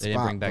take that spot. They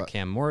didn't bring back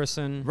Cam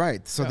Morrison.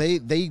 Right. So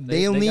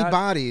they'll need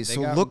bodies.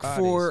 So look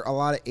for a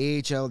lot of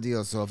AHL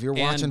deals. So if you're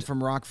watching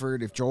from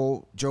Rockford, if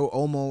Joe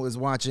Omo is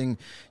watching,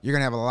 you're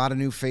going to have a lot of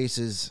new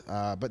faces.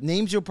 But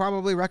names you'll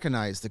probably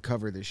recognize to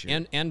cover this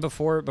year. And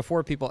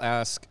before people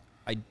ask,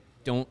 I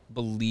don't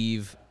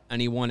believe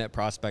anyone at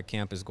Prospect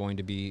Camp is going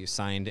to be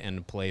signed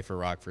and play for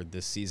Rockford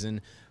this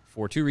season.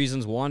 for two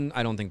reasons. One,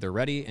 I don't think they're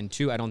ready, and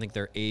two, I don't think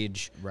they're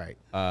age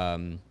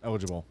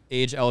eligible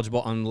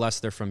unless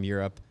they're from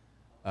Europe.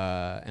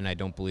 And I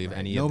don't believe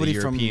any of the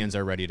Europeans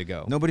are ready to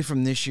go. Nobody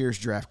from this year's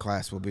draft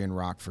class will be in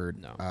Rockford.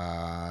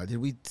 No. Did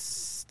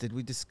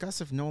we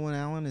discuss if Nolan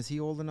Allen, is he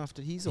old enough?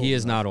 He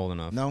is not old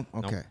enough. No?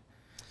 Okay.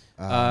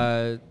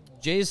 Nope.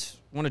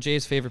 One of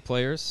Jay's favorite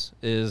players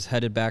is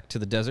headed back to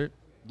the desert.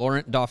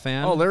 Laurent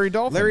Dauphin. Oh, Larry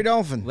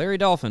Dolphin. Larry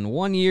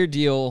 1-year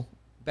deal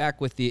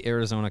back with the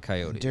Arizona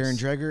Coyotes. Darren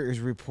Dreger is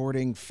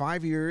reporting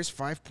 5 years,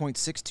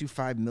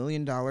 $5.625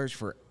 million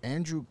for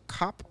Andrew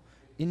Kopp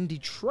in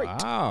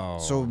Detroit. Wow.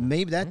 So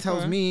maybe that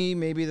tells me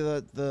maybe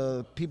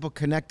the people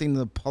connecting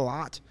the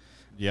Palat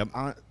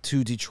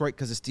to Detroit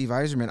because of Steve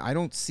Yzerman. I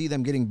don't see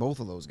them getting both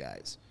of those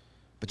guys.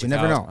 But you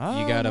never know.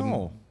 You got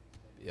to.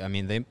 I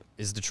mean,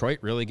 is Detroit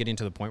really getting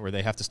to the point where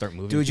they have to start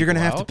moving? Dude, you're going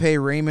to have to pay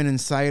Raymond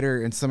and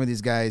Sider and some of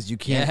these guys. You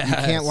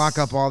can't lock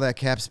up all that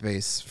cap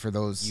space for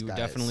those guys. You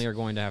definitely are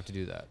going to have to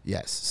do that.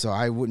 Yes. So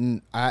I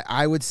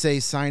would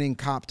say signing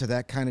Kopp to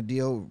that kind of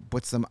deal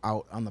puts them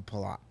out on the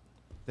Palat.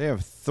 They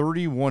have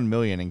 $31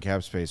 million in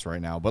cap space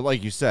right now, but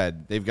like you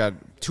said, they've got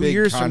 2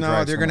 years from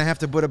now they're going to have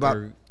to put about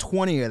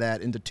 20 of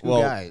that into two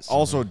guys.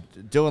 Also,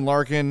 Dylan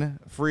Larkin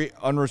free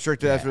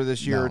unrestricted after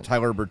this year.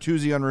 Tyler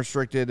Bertuzzi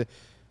unrestricted.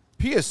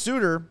 Pia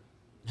Suter.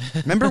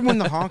 Remember when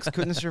the Hawks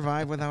couldn't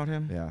survive without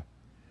him? Yeah.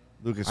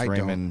 Lucas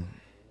Raymond.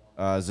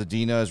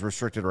 Zadina is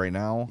restricted right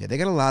now. Yeah, they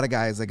got a lot of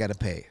guys they got to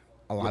pay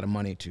a lot of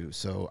money to.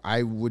 So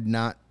I would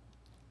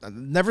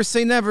never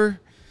say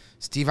never.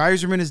 Steve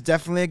Yzerman is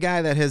definitely a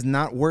guy that has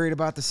not worried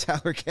about the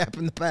salary cap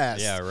in the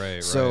past. Yeah,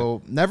 right.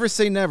 So never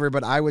say never,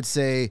 but I would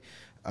say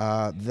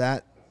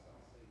that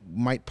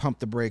might pump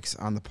the brakes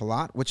on the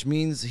Palat, which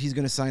means he's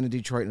going to sign in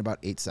Detroit in about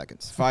 8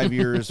 seconds. 5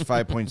 years,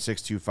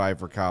 5.625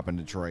 for Kopp in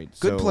Detroit.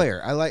 Good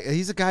player.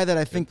 He's a guy that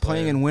I think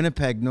playing in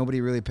Winnipeg,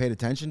 nobody really paid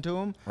attention to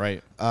him.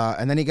 Right.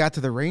 And then he got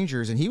to the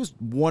Rangers, and he was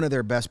one of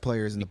their best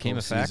players in the postseason. Became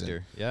a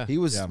factor. Yeah. He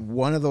was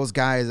one of those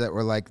guys that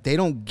were like, they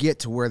don't get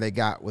to where they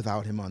got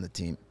without him on the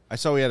team. I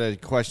saw we had a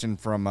question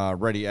from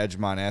Reddy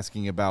Edgemont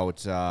asking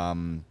about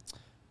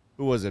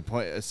who was it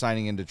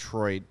signing in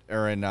Detroit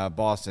or in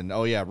Boston?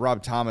 Oh, yeah,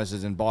 Rob Thomas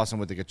is in Boston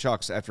with the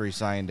Kachucks after he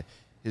signed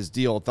his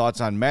deal.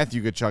 Thoughts on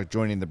Matthew Tkachuk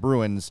joining the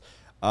Bruins?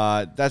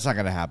 That's not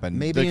going to happen.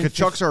 Maybe the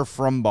Kachucks are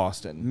from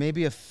Boston.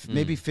 Maybe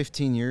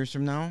 15 years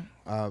from now,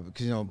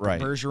 because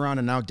Bergeron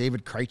and now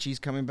David Krejci's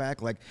coming back.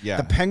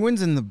 The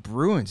Penguins and the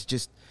Bruins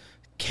just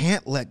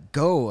can't let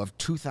go of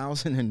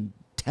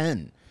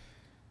 2010.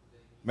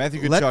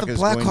 Matthew Tkachuk let the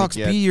Blackhawks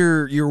be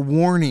your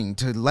warning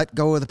to let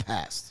go of the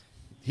past.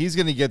 He's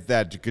going to get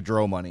that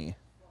Gaudreau money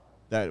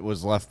that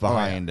was left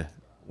behind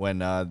when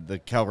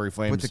the Calgary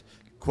Flames,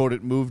 quote,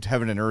 it moved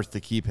heaven and earth to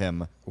keep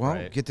him.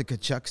 Well, get the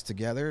Kachucks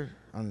together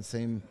on the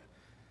same.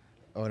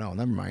 Oh, no,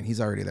 never mind.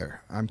 He's already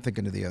there. I'm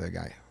thinking of the other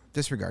guy.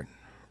 Disregard.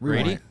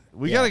 Brady?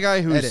 We got a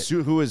guy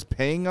who is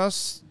paying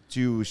us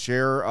to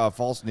share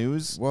false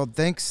news. Well,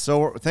 thanks.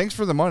 So thanks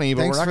for the money,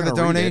 but thanks we're not for the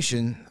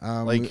donation.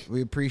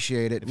 We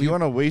appreciate it. If you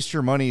want to waste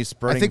your money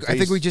spreading, I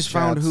think we just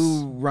found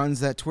who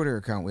runs that Twitter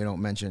account. We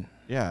don't mention.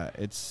 Yeah,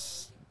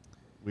 it's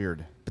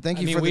weird. But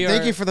thank you for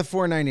the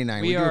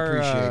 $4.99. We do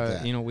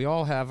appreciate that. We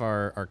all have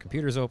our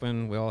computers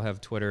open. We all have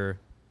Twitter.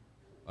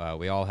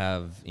 We all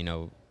have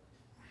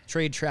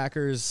trade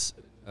trackers,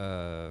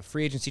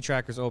 free agency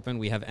trackers open.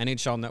 We have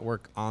NHL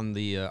Network on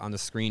the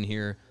screen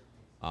here.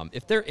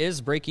 If there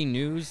is breaking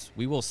news,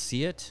 we will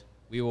see it.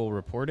 We will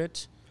report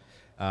it.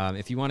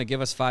 If you want to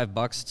give us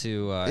 $5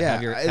 to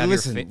have your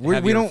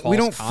we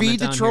don't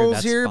feed the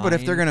trolls here, but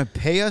if they're going to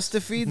pay us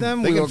to feed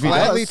them, we will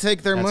gladly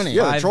take their money.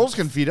 Yeah, the trolls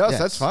can feed us.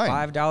 That's fine.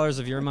 $5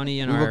 of your money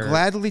in we our will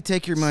gladly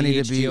take your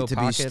money to be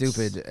pockets,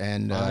 stupid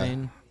and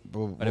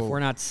but if we're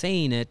not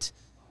saying it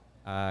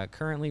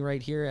currently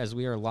right here as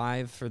we are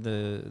live for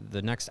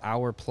the next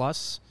hour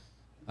plus,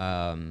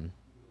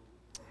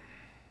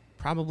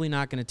 probably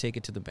not going to take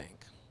it to the bank.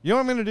 You know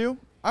what I'm going to do?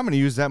 I'm going to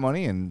use that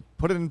money and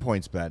put it in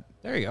PointsBet.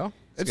 There you go.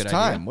 It's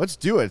time. Let's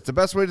do it. It's the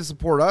best way to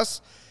support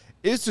us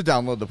is to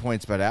download the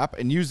PointsBet app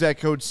and use that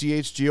code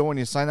CHGO when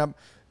you sign up.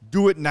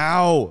 Do it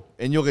now,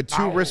 and you'll get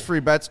 2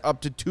 risk-free bets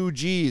up to 2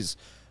 Gs.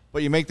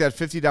 But you make that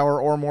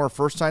 $50 or more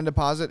first-time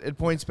deposit at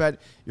PointsBet,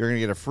 you're going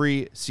to get a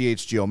free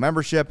CHGO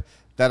membership.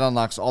 That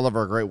unlocks all of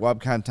our great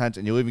web content,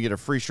 and you'll even get a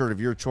free shirt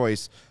of your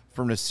choice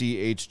from the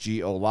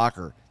CHGO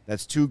locker.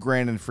 That's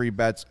 $2,000 in free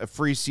bets, a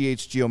free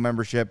CHGO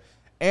membership,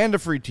 and a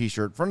free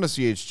T-shirt from the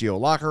CHGO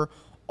locker,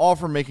 all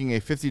for making a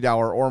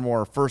 $50 or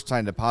more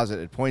first-time deposit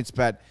at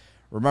PointsBet.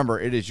 Remember,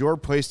 it is your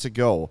place to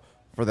go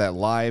for that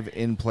live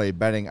in-play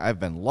betting. I've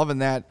been loving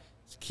that.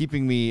 It's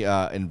keeping me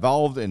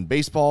involved in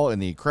baseball in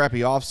the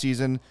crappy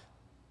off-season.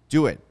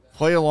 Do it.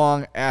 Play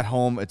along at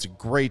home. It's a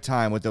great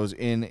time with those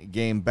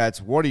in-game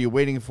bets. What are you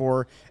waiting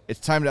for? It's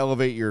time to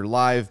elevate your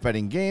live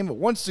betting game.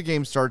 Once the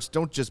game starts,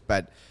 don't just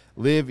bet.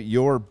 Live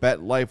your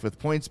bet life with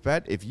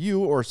PointsBet. If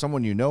you or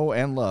someone you know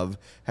and love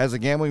has a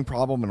gambling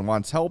problem and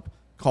wants help,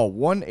 call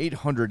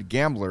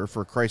 1-800-GAMBLER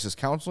for crisis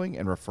counseling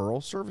and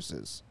referral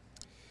services.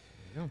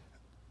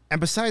 And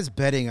besides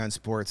betting on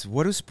sports,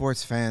 what do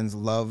sports fans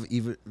love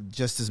even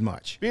just as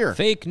much? Beer.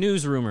 Fake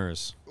news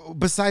rumors.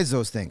 Besides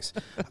those things,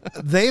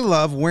 they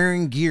love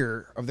wearing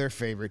gear of their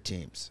favorite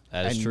teams.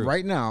 That is and true.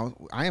 Right now,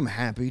 I am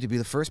happy to be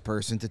the first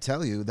person to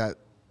tell you that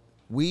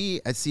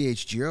we at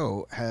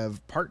CHGO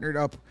have partnered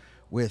up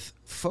with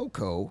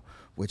FOCO,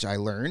 which I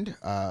learned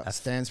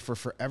stands for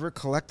Forever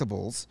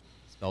Collectibles.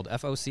 Spelled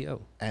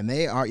FOCO. And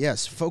they are,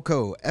 yes,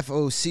 FOCO,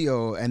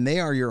 FOCO, and they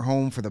are your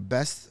home for the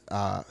best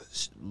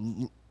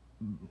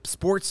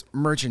sports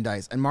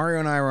merchandise. And Mario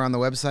and I were on the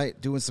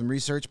website doing some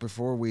research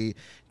before we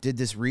did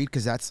this read,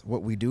 because that's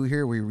what we do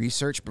here. We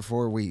research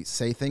before we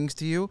say things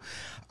to you.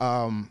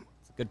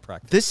 Good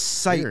practice. This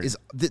site Weird. is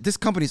this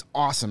company's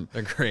awesome.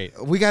 They're great.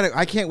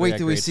 I can't wait got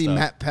till we great see stuff.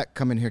 Matt Peck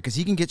come in here, because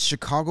he can get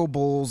Chicago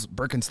Bulls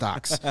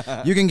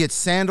Birkenstocks. You can get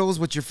sandals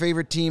with your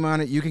favorite team on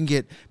it. You can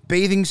get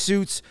bathing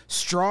suits,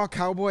 straw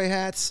cowboy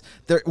hats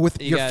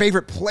with your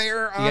favorite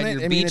player on it. Your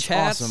I mean, beach it's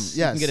hats. awesome.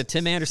 Yes. You can get a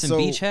Tim Anderson So,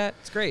 beach hat.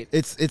 It's great.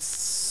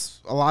 It's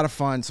a lot of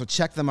fun, so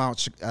check them out.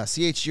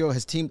 CHGO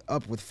has teamed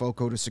up with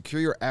FOCO to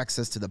secure your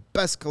access to the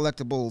best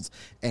collectibles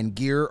and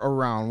gear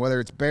around.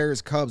 Whether it's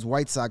Bears, Cubs,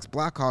 White Sox,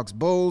 Blackhawks,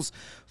 Bulls,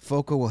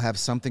 FOCO will have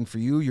something for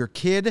you, your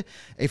kid,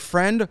 a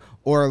friend,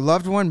 or a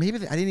loved one. Maybe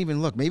I didn't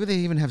even look. Maybe they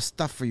even have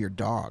stuff for your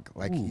dog.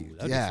 Like, Ooh,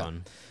 that'd be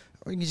fun.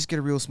 Or you can just get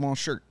a real small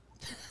shirt.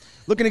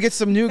 Looking to get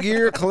some new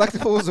gear,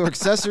 collectibles, or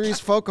accessories?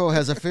 FOCO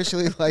has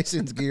officially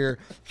licensed gear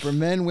for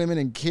men, women,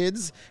 and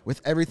kids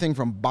with everything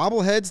from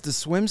bobbleheads to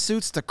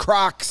swimsuits to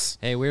Crocs.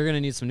 Hey, we're going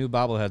to need some new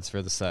bobbleheads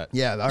for the set.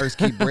 Yeah, ours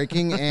keep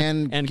breaking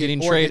and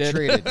getting or get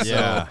traded.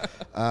 Yeah. So,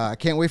 I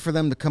can't wait for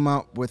them to come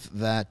out with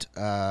that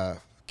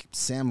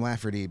Sam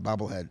Lafferty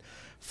bobblehead.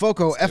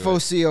 FOCO,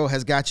 FOCO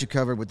has got you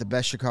covered with the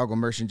best Chicago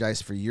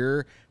merchandise for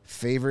your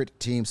favorite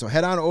team. So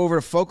head on over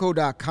to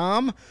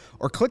FOCO.com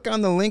or click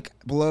on the link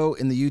below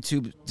in the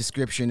YouTube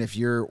description if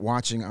you're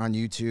watching on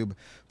YouTube.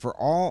 For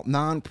all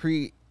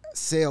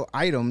non-pre-sale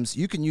items,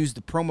 you can use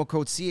the promo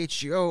code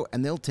CHGO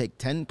and they'll take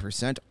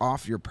 10%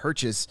 off your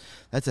purchase.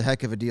 That's a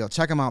heck of a deal.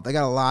 Check them out. They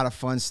got a lot of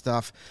fun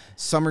stuff.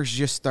 Summer's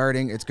just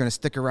starting. It's going to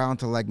stick around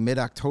till like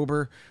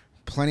mid-October.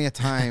 Plenty of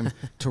time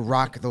to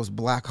rock those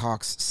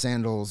Blackhawks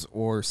sandals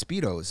or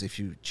Speedos if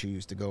you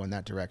choose to go in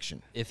that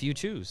direction. If you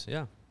choose,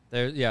 yeah.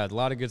 A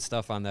lot of good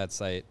stuff on that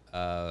site.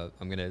 I'm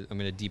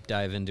gonna deep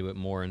dive into it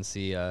more and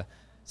see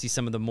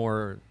some of the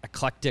more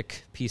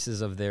eclectic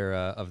pieces of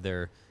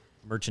their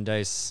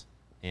merchandise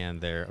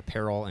and their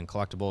apparel and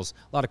collectibles.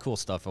 A lot of cool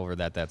stuff over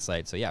that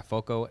site. So yeah,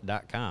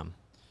 FOCO.com.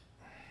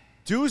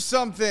 Do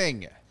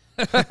something.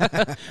 We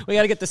got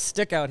to get the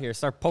stick out here.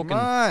 Start poking. Come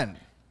on.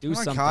 Do Come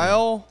on, something.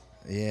 Kyle.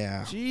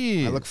 Yeah.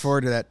 Jeez. I look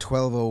forward to that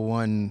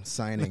 12:01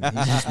 signing. He's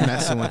just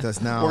messing with us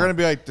now. We're going to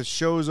be like, the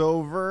show's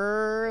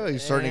over. Like,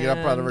 starting to get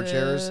up out of our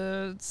chairs.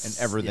 It's- And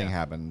everything yeah.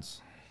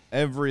 happens.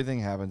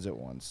 Everything happens at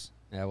once.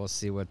 Yeah, we'll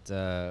see what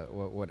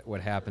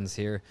happens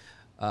here.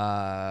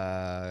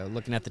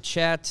 Looking at the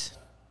chat.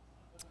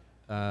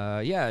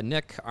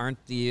 Nick,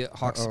 aren't the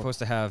Hawks supposed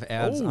to have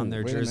ads on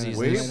their wait a minute. jerseys?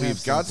 Wait, Might have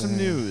we've got some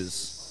something.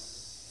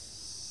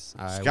 news.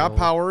 I Scott will-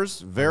 Powers,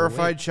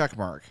 verified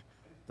checkmark.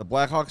 The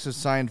Blackhawks have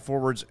signed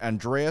forwards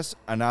Andreas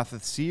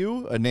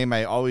Athanasiou, a name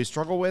I always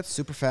struggle with,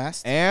 super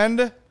fast.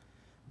 and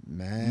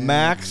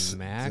Max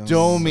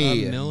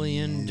Domi.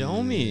 $1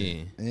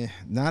 Domi.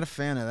 Not a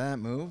fan of that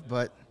move,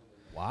 but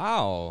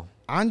Wow.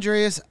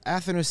 Andreas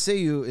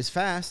Athanasiou is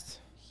fast.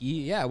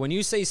 When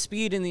you say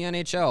speed in the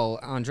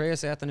NHL,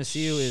 Andreas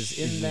Athanasiou is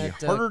in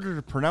that. Harder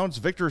to pronounce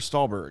Victor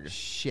Stahlberg.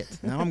 Shit.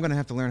 Now I'm going to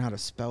have to learn how to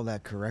spell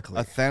that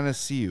correctly.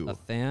 Athanasiou.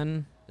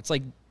 Athanasiou.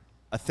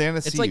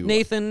 It's like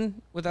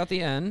Nathan without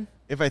the N.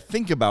 If I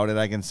think about it,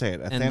 I can say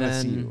it. And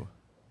Athanasiou.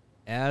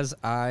 then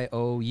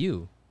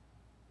ASIOU.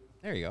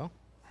 There you go.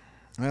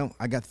 Well,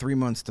 I got 3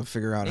 months to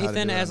figure out how to do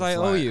it. Nathan on the fly.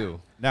 ASIOU.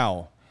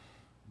 Now,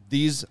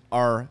 these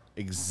are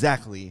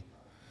exactly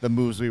the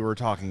moves we were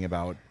talking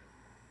about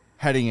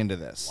heading into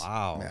this.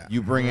 Wow. Yeah.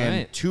 You bring All in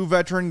right. 2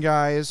 veteran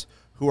guys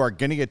who are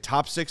going to get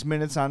top 6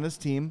 minutes on this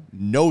team,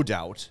 no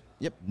doubt.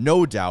 Yep.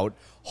 No doubt.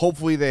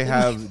 Hopefully they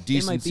have They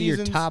decent might be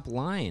seasons. your top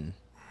line.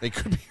 They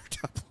could be your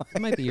top line.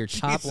 That might be your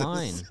top Jesus.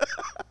 line.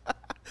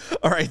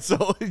 All right,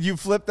 so you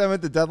flip them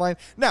at the deadline.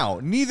 Now,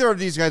 neither of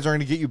these guys are going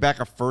to get you back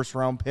a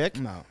first-round pick.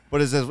 No.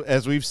 But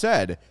as we've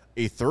said,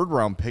 a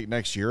third-round pick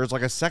next year is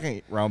like a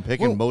second-round pick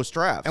Well, in most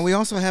drafts. And we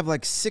also have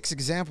like 6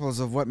 examples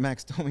of what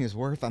Max Domi is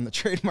worth on the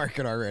trade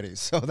market already.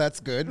 So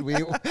that's good.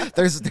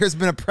 There's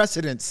been a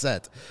precedent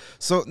set.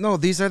 So no,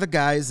 these are the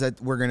guys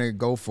that we're gonna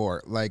go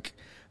for. Like,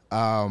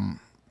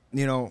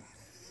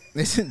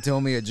 isn't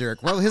Domi a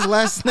jerk? Well, his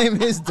last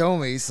name is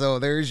Domi, so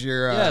there's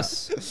your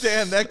Yes.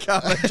 Dan, that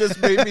comment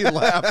just made me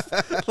laugh.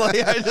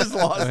 Like I just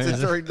lost it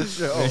during the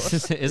show.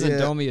 Isn't Yeah.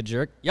 Domi a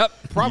jerk? Yep.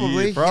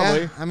 probably. Yeah,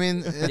 probably. Yeah, I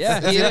mean, it's,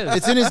 Yeah, he is.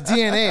 it's in his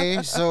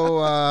DNA.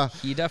 So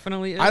He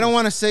definitely is. I don't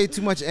want to say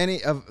too much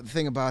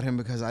thing about him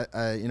because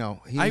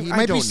he I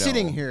might don't be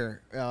sitting know.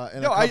 here. In No, a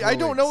couple I of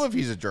don't weeks. know if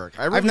he's a jerk.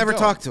 I really I've never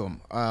don't. talked to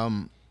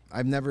him.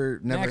 I've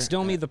never. Max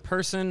Domi, the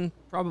person,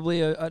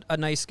 probably a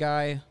nice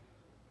guy.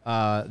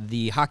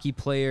 The hockey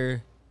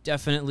player,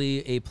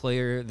 definitely a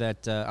player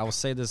that I will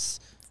say this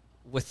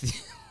with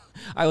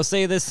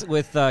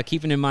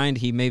keeping in mind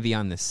he may be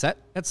on the set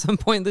at some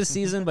point this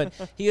season, but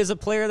he is a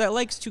player that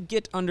likes to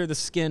get under the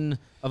skin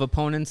of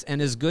opponents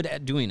and is good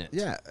at doing it.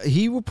 Yeah,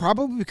 he will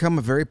probably become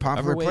a very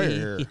popular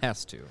player. He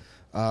has to.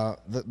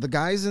 The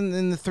guys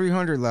in the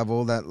 300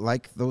 level that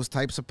like those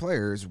types of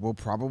players will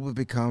probably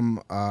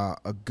become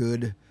a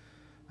good.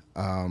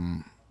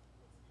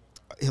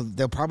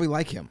 They'll probably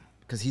like him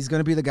because he's going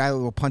to be the guy that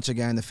will punch a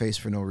guy in the face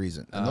for no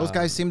reason, and those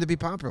guys seem to be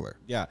popular.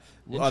 Yeah,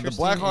 the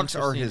Blackhawks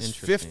are his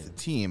fifth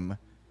team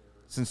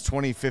since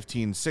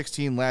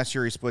 2015-16. Last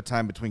year, he split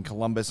time between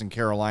Columbus and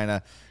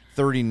Carolina,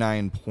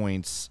 39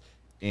 points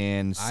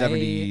in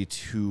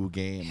 72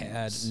 games.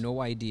 Had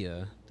no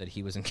idea that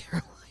he was in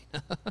Carolina.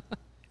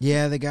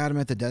 Yeah, they got him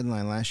at the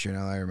deadline last year.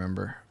 Now I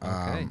remember.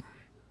 Okay.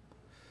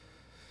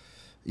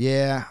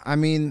 Yeah, I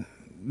mean,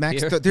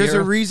 Max. There's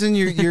a reason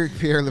you're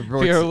Pierre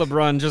LeBrun. Pierre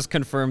LeBrun just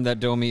confirmed that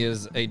Domi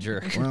is a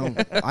jerk. Well,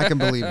 I can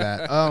believe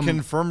that.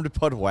 Confirmed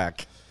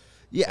pudwhack.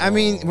 Yeah, I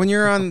mean, when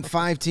you're on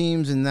 5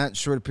 teams in that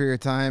short a period of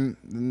time,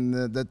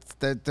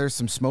 that there's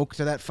some smoke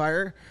to that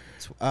fire.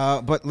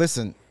 But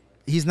listen,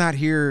 he's not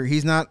here.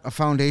 He's not a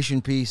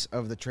foundation piece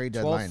of the trade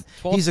deadline.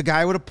 He's a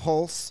guy with a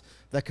pulse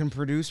that can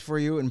produce for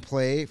you and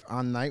play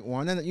on night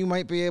one, and that you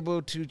might be able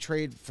to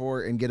trade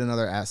for and get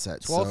another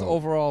asset. 12th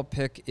overall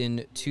pick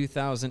in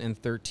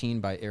 2013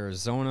 by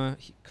Arizona.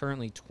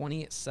 Currently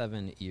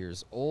 27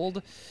 years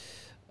old.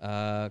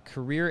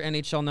 Career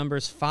NHL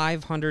numbers: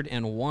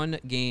 501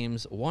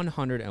 games,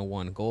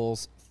 101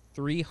 goals,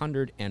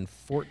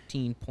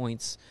 314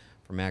 points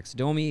for Max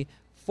Domi.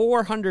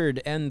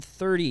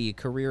 430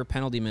 career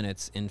penalty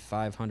minutes in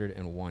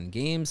 501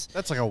 games.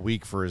 That's like a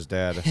week for his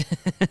dad.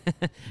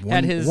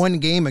 One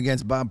game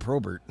against Bob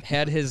Probert.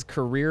 Had his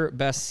career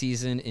best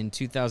season in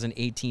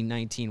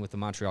 2018-19 with the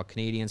Montreal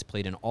Canadiens.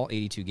 Played in all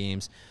 82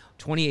 games.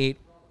 28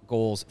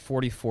 goals,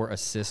 44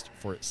 assists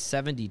for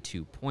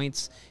 72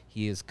 points.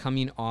 He is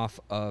coming off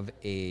of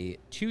a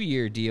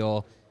 2-year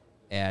deal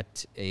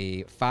at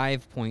a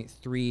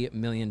 $5.3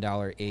 million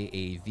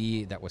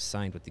AAV that was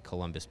signed with the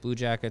Columbus Blue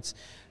Jackets.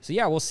 So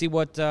yeah, we'll see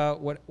what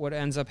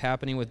ends up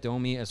happening with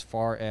Domi as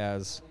far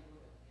as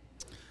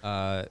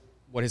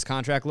what his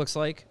contract looks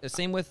like.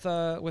 Same with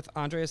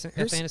Andreas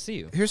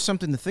Athanasiou. Here's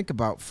something to think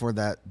about for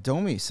that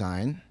Domi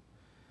signing.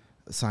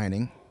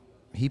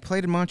 He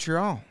played in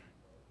Montreal.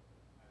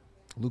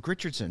 Luke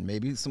Richardson.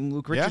 Maybe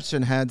Luke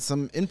Richardson had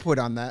some input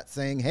on that,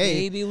 saying, "Hey,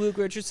 maybe Luke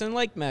Richardson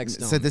liked Max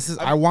Domi." Said,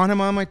 I want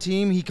him on my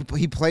team. He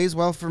plays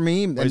well for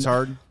me. Plays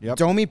hard. Yep.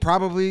 Domi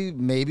probably,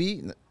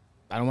 maybe,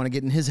 I don't want to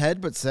get in his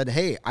head, but said,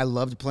 "Hey, I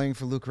loved playing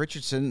for Luke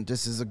Richardson.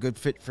 This is a good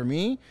fit for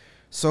me."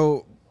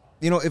 So,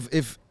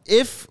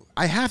 if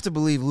I have to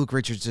believe Luke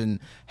Richardson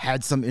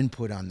had some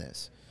input on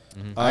this.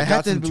 Mm-hmm. I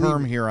got some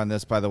term here on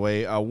this, by the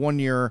way. 1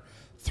 year.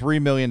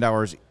 $3 million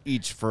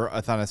each for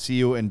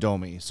Athanasiou and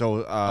Domi.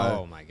 So,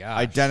 oh my gosh,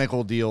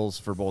 identical deals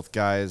for both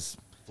guys.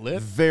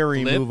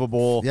 Very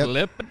movable. Yep.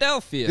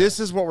 Philadelphia. This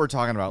is what we're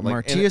talking about. Like,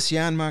 Martius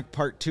Janmark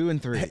Part 2 and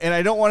 3. And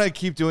I don't want to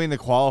keep doing the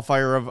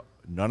qualifier of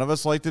none of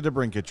us liked the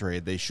DeBrincat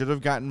trade. They should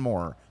have gotten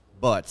more.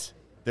 But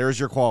there's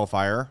your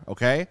qualifier,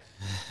 okay?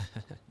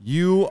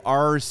 You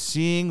are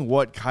seeing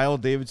what Kyle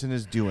Davidson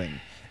is doing.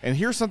 And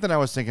here's something I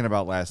was thinking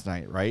about last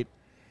night, right?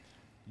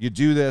 You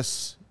do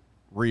this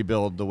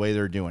rebuild the way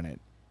they're doing it.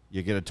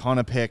 You get a ton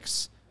of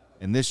picks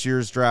in this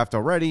year's draft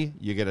already.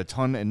 You get a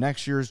ton in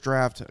next year's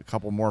draft, a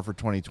couple more for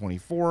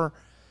 2024.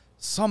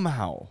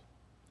 Somehow,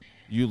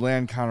 you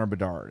land Connor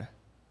Bedard.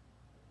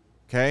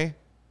 Okay?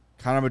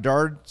 Connor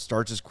Bedard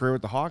starts his career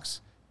with the Hawks.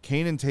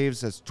 Kane and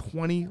Taves has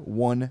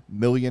 $21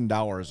 million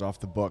off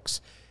the books.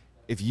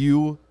 If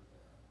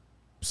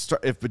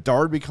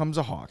Bedard becomes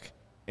a Hawk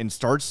and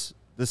starts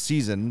the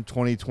season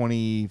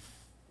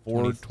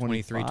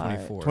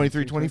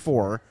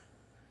 23-24,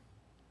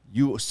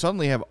 you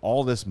suddenly have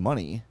all this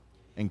money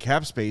and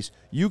cap space.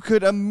 You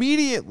could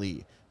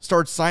immediately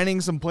start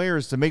signing some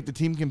players to make the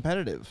team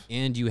competitive.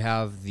 And you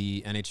have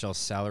the NHL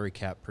salary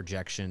cap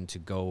projection to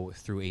go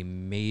through a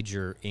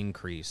major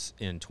increase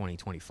in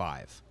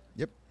 2025.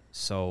 Yep.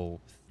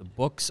 So the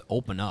books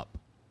open up.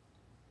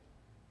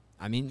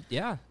 I mean,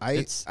 yeah,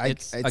 it's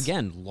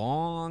again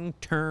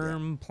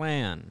long-term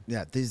plan.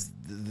 Yeah, these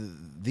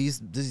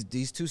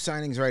two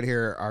signings right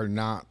here are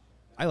not.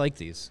 I like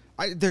these.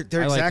 They're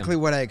exactly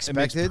what I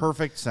expected. It makes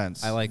perfect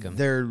sense. I like them.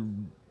 They're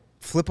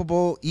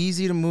flippable,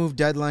 easy to move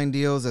deadline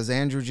deals, as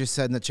Andrew just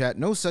said in the chat.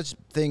 No such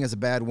thing as a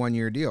bad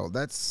 1-year deal.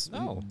 That's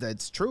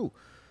true.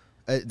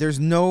 There's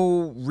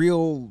no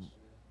real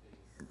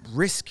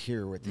risk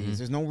here with these. Mm-hmm.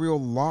 There's no real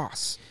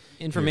loss.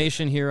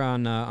 Information here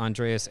on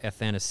Andreas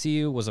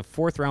Athanasiou was a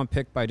 4th-round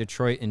pick by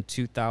Detroit in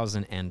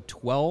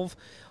 2012.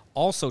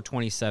 Also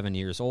 27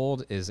 years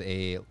old, is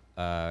a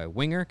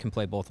winger, can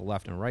play both the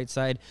left and right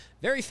side.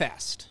 Very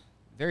fast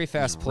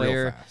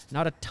player. Fast.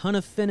 Not a ton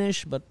of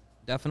finish, but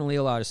definitely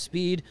a lot of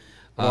speed.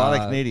 A lot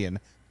of Canadian.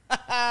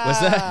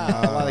 Was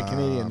that? A lot of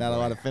Canadian, not a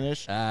lot of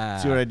finish.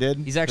 See what I did?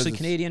 He's actually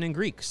Canadian and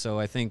Greek, so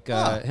I think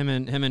him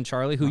and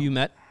Charlie, who you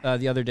met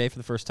the other day for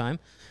the first time,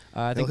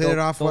 I They'll think hit it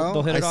off well.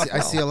 They'll hit it off I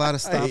see a lot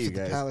of stops you at the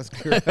guys. Palace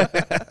Grill.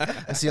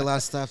 I see a lot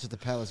of stops at the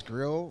Palace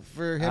Grill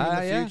for him in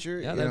the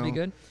future. Yeah, you that'd be know.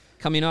 good.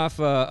 Coming off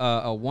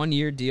a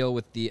one-year deal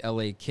with the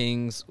LA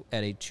Kings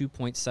at a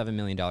 $2.7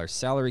 million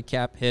salary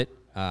cap hit,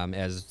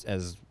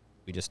 as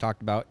we just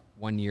talked about,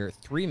 1 year,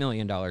 $3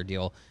 million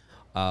deal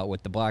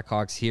with the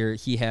Blackhawks here.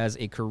 He has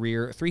a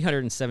career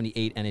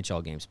 378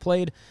 NHL games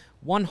played,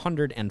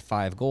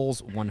 105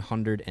 goals,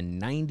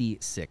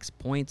 196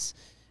 points.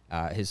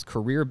 His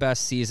career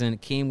best season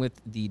came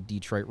with the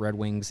Detroit Red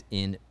Wings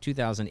in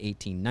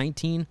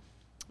 2018-19.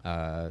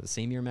 The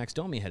same year Max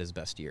Domi had his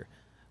best year.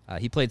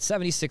 He played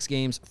 76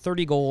 games,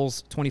 30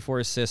 goals,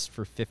 24 assists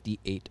for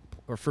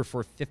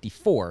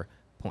 54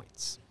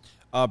 points.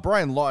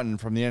 Brian Lawton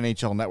from the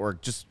NHL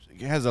Network just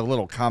has a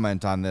little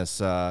comment on this.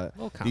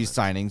 These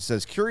signings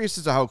says, curious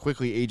as to how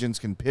quickly agents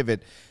can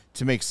pivot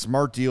to make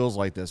smart deals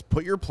like this.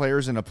 Put your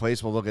players in a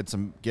place where they'll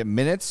get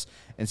minutes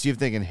and see if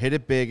they can hit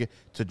it big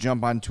to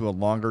jump onto a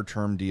longer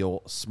term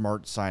deal.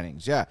 Smart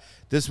signings. Yeah,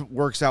 this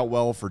works out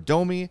well for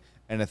Domi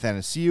and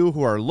Athanasiou,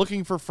 who are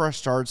looking for fresh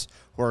starts,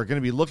 who are going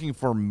to be looking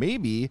for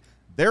maybe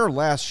their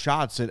last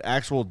shots at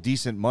actual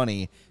decent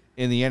money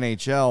in the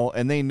NHL,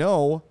 and they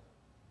know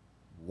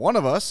one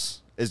of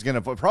us is going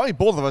to, probably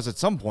both of us at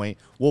some point,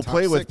 will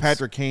play with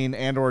Patrick Kane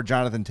and or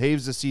Jonathan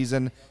Toews this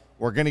season.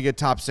 We're going to get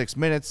top 6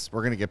 minutes.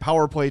 We're going to get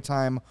power play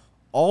time,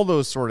 all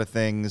those sort of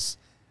things,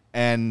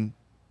 and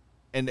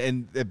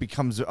it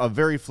becomes a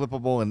very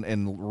flippable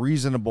and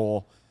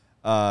reasonable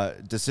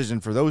decision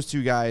for those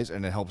two guys,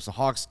 and it helps the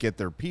Hawks get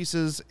their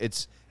pieces.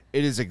 It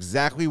is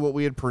exactly what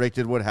we had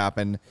predicted would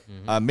happen.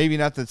 Maybe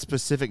not the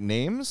specific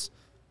names,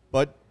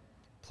 but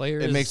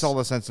Players, it makes all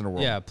the sense in the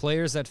world. Yeah,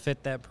 players that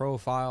fit that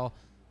profile.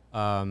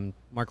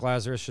 Mark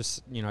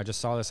Lazarus I just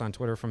saw this on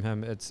Twitter from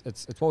him. It's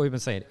what we've been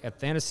saying.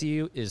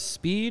 Athanasiou is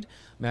speed.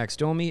 Max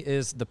Domi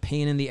is the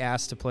pain in the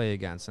ass to play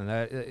against, and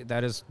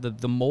that is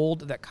the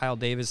mold that Kyle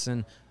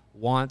Davison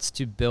wants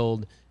to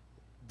build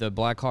the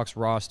Blackhawks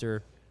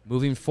roster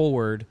moving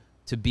forward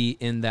to be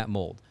in that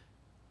mold.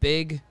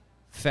 Big,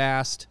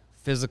 fast,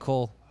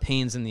 physical,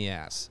 pains in the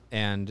ass,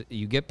 and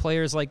you get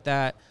players like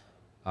that.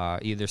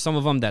 Either some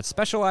of them that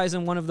specialize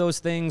in one of those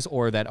things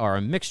or that are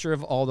a mixture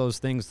of all those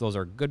things. Those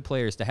are good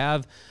players to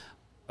have.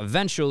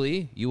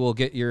 Eventually, you will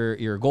get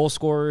your goal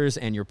scorers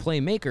and your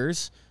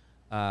playmakers,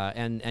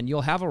 and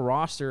you'll have a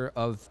roster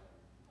of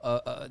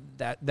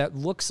that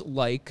looks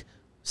like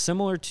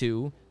similar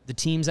to the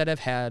teams that have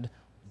had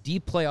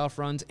deep playoff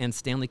runs and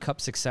Stanley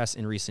Cup success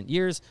in recent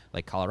years,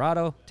 like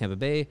Colorado, Tampa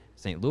Bay,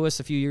 St. Louis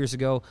a few years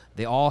ago.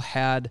 They all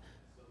had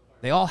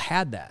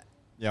that.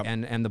 Yep.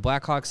 And the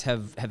Blackhawks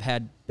have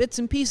had bits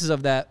and pieces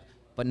of that,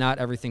 but not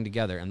everything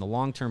together. And the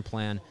long-term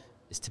plan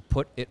is to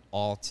put it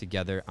all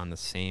together on the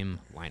same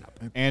lineup.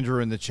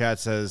 Andrew in the chat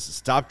says,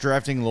 stop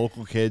drafting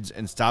local kids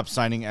and stop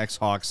signing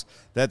ex-Hawks.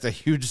 That's a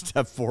huge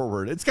step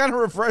forward. It's kind of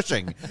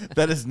refreshing.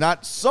 That is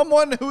not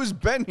someone who's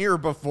been here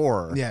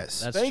before.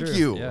 Yes. That's Thank true.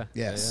 you. Yeah.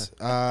 Yes.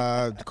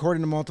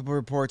 According to multiple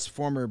reports,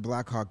 former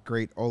Blackhawk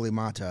great Ole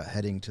Mata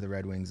heading to the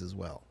Red Wings as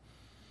well.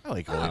 I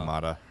like Ole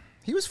Mata.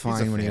 He was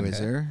fine when he was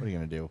there. What are you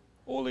going to do?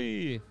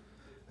 Holy.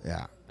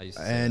 Yeah. I used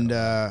to say And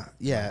that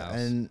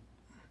and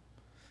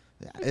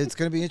it's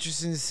going to be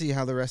interesting to see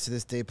how the rest of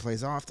this day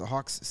plays off. The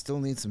Hawks still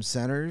need some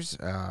centers.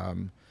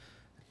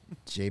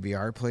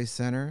 JBR plays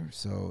center,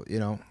 so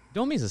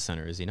Domi's a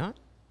center, is he not?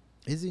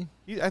 is he?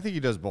 I think he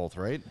does both,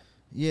 right?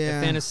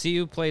 Yeah.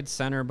 Athanasiou played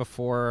center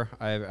before.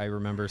 I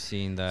remember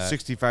seeing that.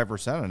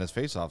 65% on his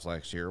faceoffs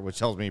last year, which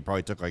tells me he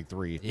probably took like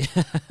 3.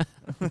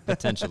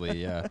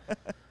 Potentially, yeah.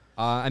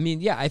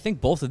 I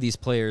think both of these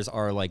players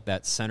are like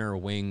that center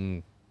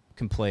wing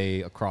can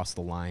play across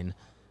the line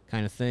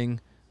kind of thing.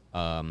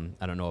 I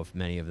don't know if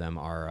many of them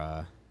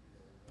are.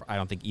 I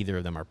don't think either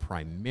of them are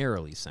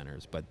primarily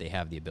centers, but they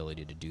have the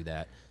ability to do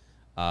that.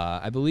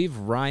 I believe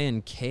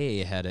Ryan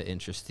Kay had an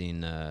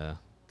interesting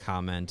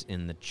comment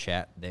in the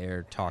chat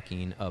there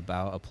talking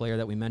about a player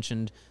that we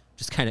mentioned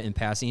just kind of in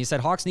passing. He said,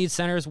 Hawks need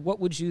centers. What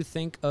would you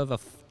think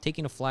of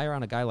taking a flyer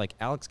on a guy like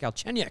Alex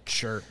Galchenyuk?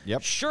 Sure.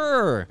 Yep.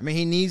 Sure. I mean,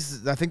 he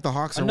needs. I think the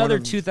Hawks are Another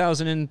one of,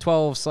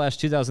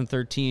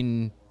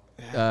 2012/2013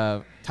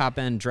 top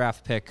end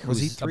draft pick. Was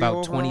he who's 3 about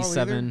overall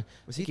 27. either?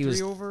 Was he I think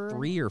 3 overall?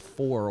 3 or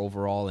 4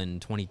 overall in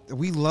 20.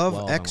 We love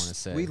I wanna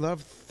say. We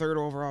love third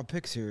overall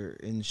picks here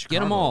in Chicago.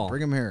 Get 'em all.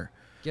 Bring them here.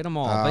 Get them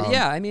all. But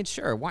yeah, I mean,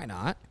 sure, why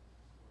not?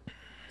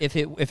 If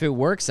it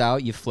works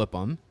out, you flip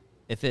them.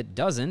 If it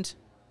doesn't,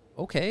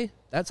 okay,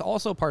 that's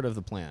also part of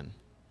the plan.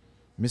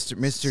 Mr.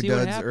 See what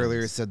Duds happens.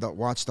 earlier said that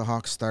watch the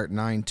Hawks start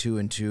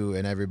 9-2-2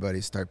 and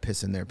everybody start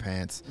pissing their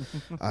pants.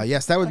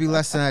 Yes, that would be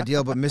less than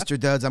ideal, but Mr.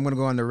 Duds, I'm going to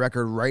go on the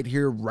record right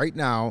here, right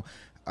now.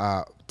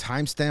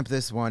 Timestamp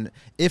this one.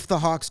 If the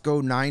Hawks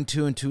go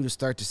 9-2-2 to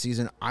start the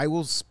season, I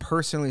will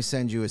personally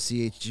send you a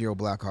CHGO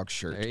Blackhawks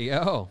shirt. There you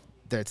go.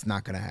 That's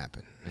not going to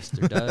happen.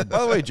 Mr. Dud.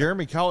 By the way,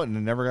 Jeremy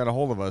Colleton never got a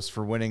hold of us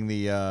for winning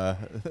the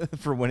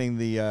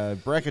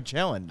bracket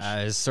challenge.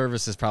 His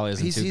services probably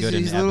isn't too good.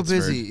 He's in a little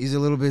Abbotsford. busy. He's a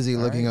little busy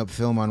looking up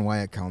film on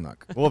Wyatt Kalnuk.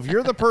 Well, if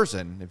you're the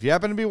person, if you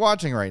happen to be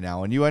watching right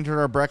now and you entered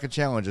our bracket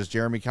challenge as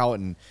Jeremy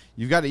Colleton,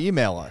 you've got to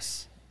email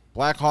us.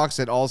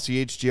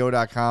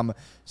 Blackhawks@allchgo.com.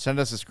 Send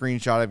us a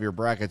screenshot of your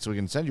bracket so we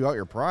can send you out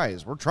your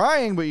prize. We're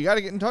trying, but you got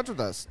to get in touch with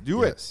us.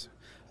 Do it.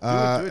 Do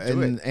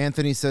and it.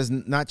 Anthony says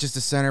not just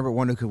a center, but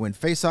one who could win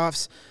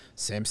faceoffs.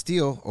 Sam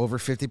Steele, over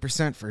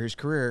 50% for his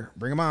career.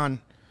 Bring him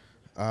on.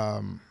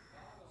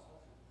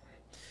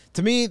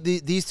 To me,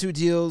 these two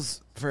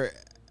deals for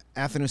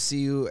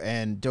Athanasiou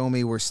and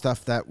Domi were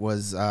stuff that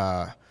was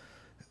I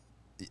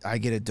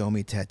get a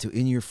Domi tattoo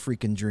in your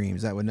freaking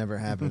dreams. That would never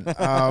happen.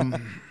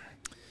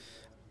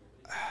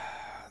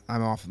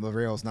 I'm off the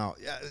rails now.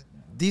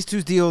 These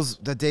two deals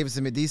that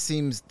Davidson made, these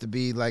seems to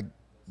be like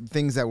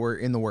things that were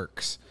in the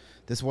works.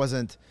 This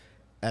wasn't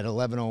at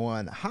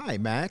 11:01. Hi,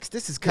 Max.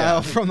 This is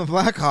Kyle from the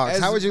Blackhawks.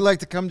 How would you like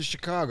to come to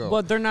Chicago?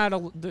 But they're not.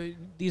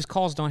 These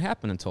calls don't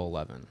happen until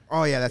 11.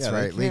 Oh yeah, that's Yeah,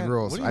 right. they League can't-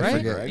 rules. what do you I mean,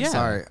 forget. Greg? Yeah.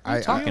 Sorry. What are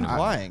you talking about?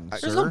 Lying,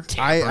 There's sir. no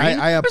tampering.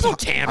 I There's no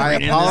tampering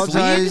in this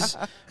apologize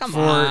league. Come for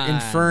on.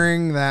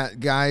 inferring that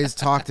guys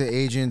talk to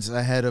agents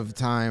ahead of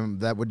time.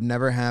 That would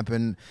never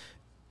happen.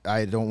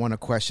 I don't want to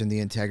question the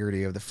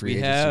integrity of the free We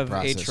agency have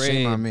process. a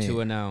Shame on trade me. to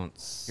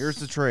announce. Here's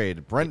the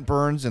trade. Brent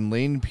Burns and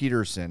Lane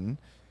Peterson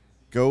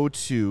go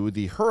to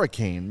the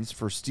Hurricanes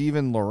for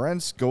Steven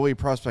Lorentz, goalie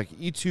prospect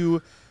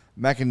Eetu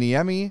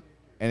Makiniemi,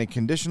 and a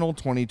conditional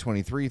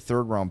 2023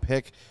 third-round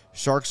pick.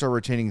 Sharks are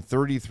retaining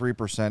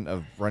 33%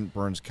 of Brent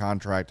Burns'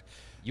 contract.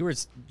 You were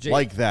Jake,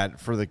 Like that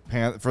for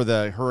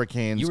the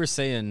Hurricanes. you were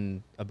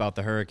saying about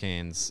the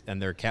Hurricanes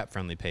and their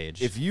cap-friendly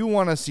page. If you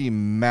want to see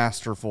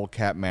masterful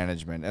cap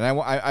management, and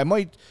I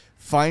might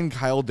find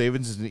Kyle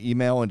Davidson's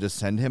email and just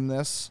send him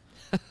this.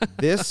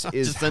 This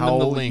is Just send him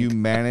the how link. you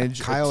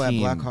manage Kyle a at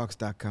team.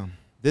 Blackhawks.com.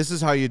 This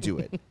is how you do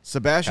it.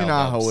 Sebastian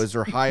Kyle Aho loves. is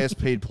their highest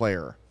paid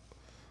player,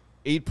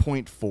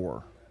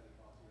 8.4.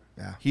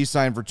 Yeah. He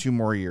signed for 2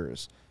 more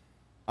years.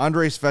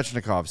 Andrei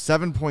Svechnikov,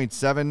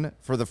 7.7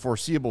 for the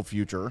foreseeable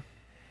future.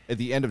 At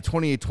the end of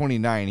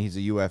 28-29, he's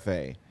a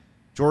UFA.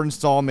 Jordan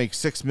Staal makes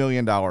 $6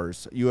 million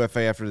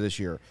UFA after this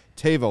year.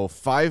 Tavo,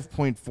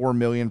 $5.4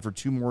 million for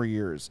 2 more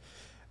years.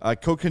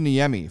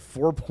 Kokaniemi,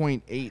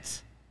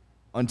 $4.8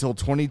 until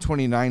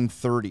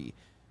 2029-30.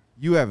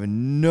 You have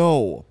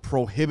no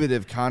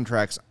prohibitive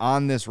contracts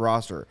on this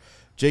roster.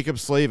 Jacob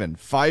Slavin,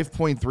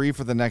 5.3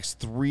 for the next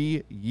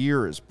 3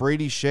 years.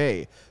 Brady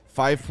Shea,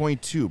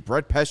 5.2.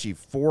 Brett Pesce,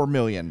 $4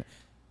 million.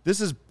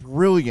 This is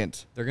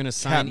brilliant. they're going to cap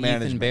sign Ethan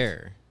management.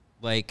 Bear,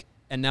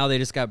 and now they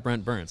just got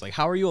Brent Burns. Like,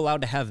 how are you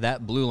allowed to have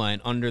that blue line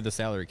under the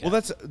salary cap?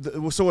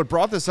 Well, so what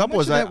brought this up How much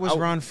was of that was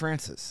Ron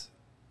Francis.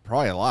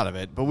 probably a lot of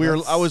it. But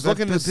I was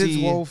looking to That's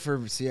see. woe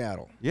for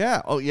Seattle.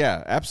 Yeah. Oh,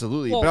 yeah.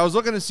 Absolutely. Well, but I was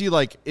looking to see,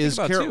 like, if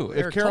about, too,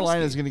 Eric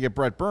Carolina is Tulsky. going to get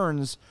Brett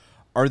Burns,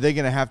 are they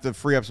going to have to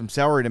free up some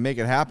salary to make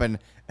it happen?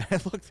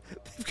 And look,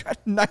 they've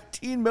got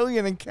 $19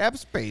 million in cap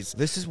space.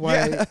 This is why,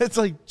 Yeah, it's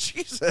like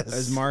Jesus.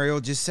 as Mario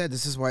just said,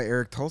 this is why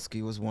Eric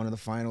Tulsky was one of the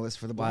finalists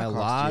for the By Blackhawks. a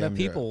lot of GM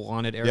people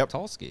wanted Eric Yep.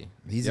 Tulsky.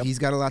 He's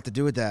got a lot to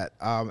do with that.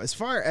 As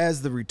far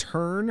as the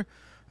return,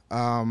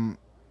 Eetu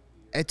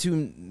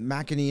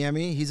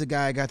Makiniemi, he's a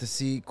guy I got to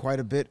see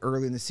quite a bit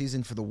early in the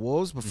season for the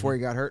Wolves before he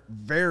got hurt.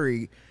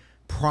 Very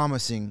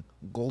promising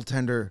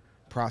goaltender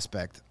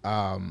prospect.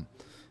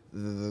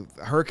 The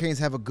Hurricanes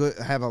have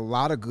a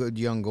lot of good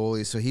young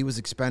goalies, so he was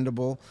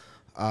expendable.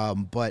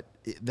 But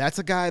that's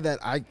a guy that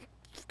I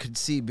could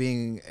see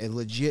being a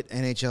legit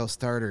NHL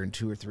starter in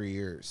 2 or 3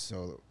 years.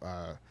 So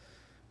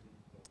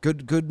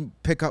good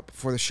pickup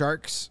for the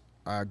Sharks.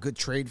 Good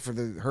trade for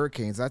the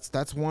Hurricanes.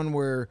 That's one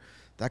where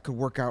that could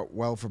work out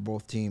well for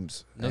both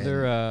teams.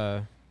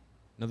 Another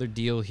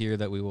deal here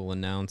that we will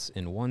announce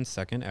in 1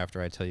 second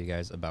after I tell you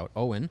guys about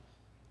Owen.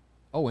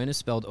 Owen is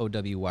spelled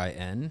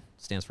O-W-Y-N,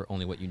 stands for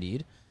only what you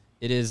need.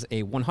 It is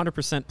a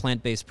 100%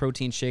 plant-based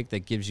protein shake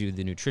that gives you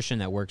the nutrition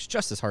that works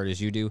just as hard as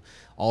you do.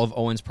 All of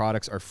Owen's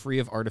products are free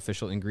of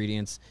artificial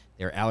ingredients.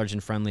 They're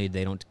allergen-friendly.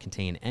 They don't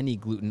contain any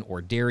gluten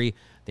or dairy.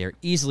 They are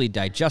easily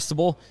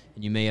digestible.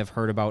 And you may have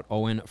heard about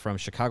Owen from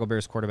Chicago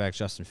Bears quarterback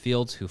Justin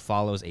Fields, who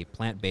follows a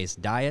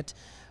plant-based diet.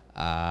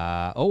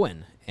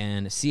 Owen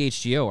and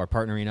CHGO are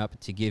partnering up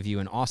to give you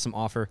an awesome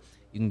offer.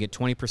 You can get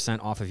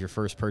 20% off of your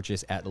first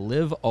purchase at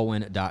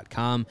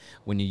liveowen.com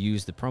when you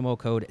use the promo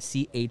code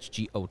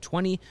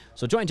CHGO20.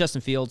 So join Justin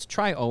Fields,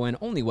 try Owen,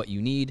 only what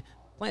you need.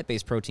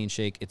 Plant-based protein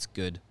shake. It's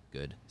good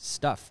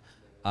stuff.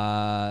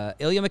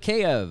 Ilya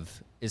Mikheyev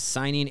is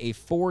signing a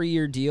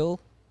 4-year deal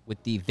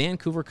with the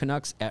Vancouver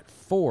Canucks at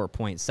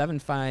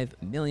 $4.75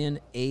 million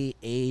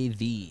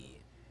AAV.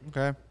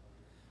 Okay.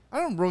 I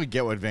don't really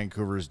get what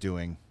Vancouver is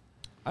doing.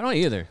 I don't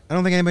either. I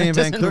don't think anybody in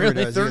Doesn't Vancouver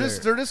really- does They're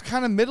either. just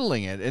kind of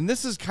middling it, and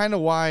this is kind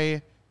of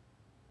why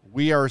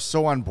we are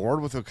so on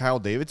board with what Kyle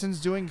Davidson's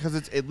doing, because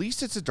at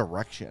least it's a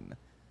direction.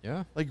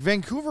 Yeah. Like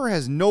Vancouver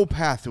has no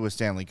path to a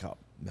Stanley Cup.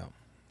 No.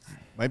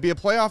 Might be a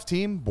playoff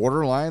team,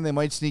 borderline. They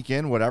might sneak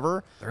in,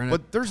 whatever.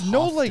 But there's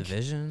no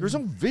division. there's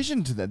no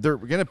vision to that. They're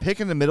gonna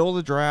pick in the middle of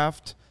the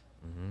draft.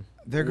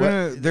 They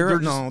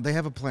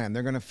have a plan.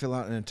 They're gonna fill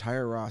out an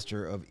entire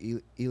roster of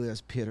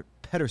Elias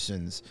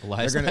Petterssons.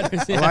 Elias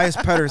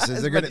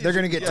Petterssons. They're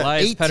gonna get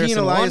Elias 18 Pettersson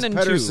Elias 1 and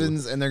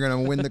Petterssons, and they're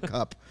gonna win the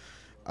cup.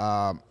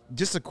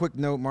 Just a quick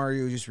note: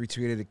 Mario just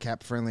retweeted a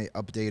cap-friendly,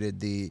 updated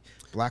the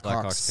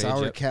Blackhawks page,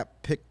 salary yep.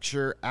 cap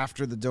picture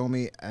after the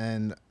Domi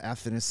and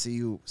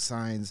Athanasiou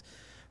signs.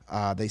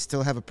 They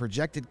still have a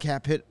projected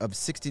cap hit of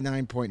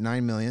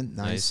 $69.9 million.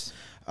 Nice.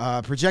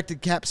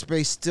 Projected cap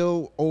space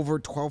still over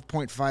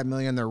 $12.5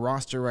 million. Their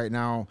roster right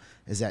now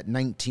is at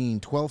 19,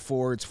 12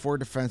 forwards, 4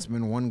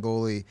 defensemen, 1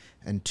 goalie,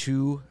 and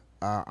 2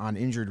 on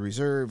injured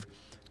reserve.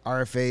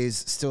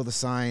 RFAs still the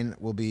sign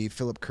will be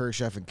Philip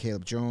Kurshef and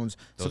Caleb Jones.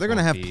 So they're going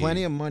to have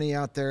plenty of money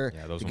out there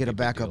to get a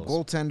backup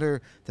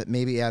goaltender, that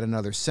maybe add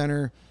another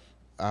center.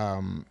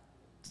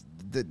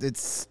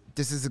 This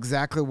is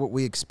exactly what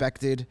we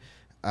expected.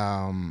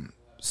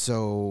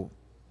 So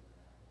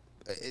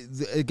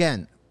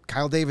again,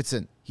 Kyle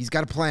Davidson, he's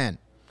got a plan.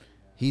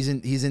 He's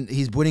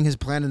putting his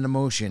plan into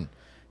motion.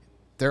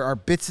 There are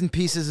bits and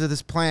pieces of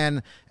this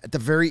plan at the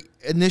very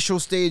initial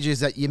stages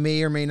that you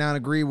may or may not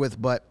agree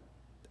with, but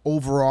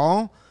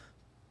overall,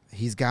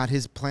 he's got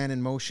his plan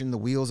in motion. The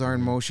wheels are in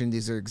motion.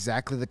 These are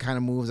exactly the kind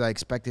of moves I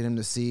expected him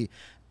to see.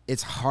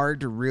 It's hard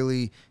to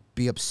really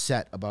be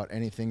upset about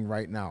anything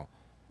right now.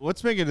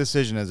 Let's make a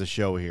decision as a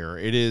show here.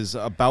 It is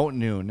about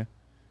noon.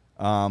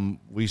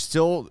 We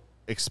still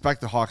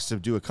expect the Hawks to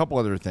do a couple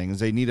other things.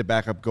 They need a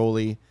backup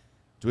goalie.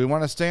 Do we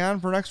want to stay on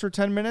for an extra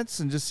 10 minutes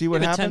and just see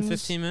what happens? 10,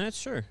 15 minutes,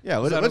 sure. Yeah,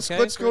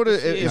 let's go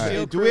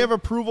to. Do we have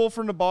approval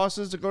from the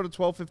bosses to go to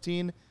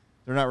 12:15?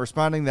 They're not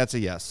responding. That's a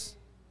yes.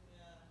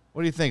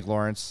 What do you think,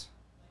 Lawrence?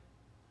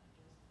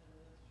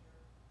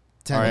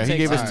 10 All right, he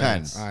gave us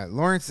 10. All right,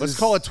 Lawrence. Let's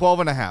call it 12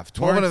 and a half.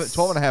 12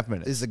 and a half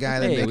minutes. Is the guy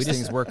that makes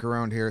things work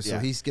around here, so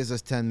Yeah. he gives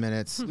us 10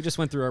 minutes. We just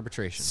went through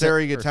arbitration.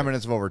 Sarah, you get 10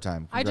 minutes of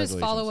overtime. I just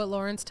follow what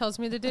Lawrence tells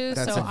me to do.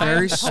 That's so a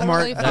very I'm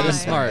smart. Totally That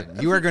is fine.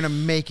 smart. You are going to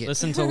make it.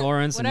 Listen to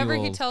Lawrence. Whatever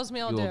and he tells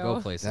me, I'll you will do. go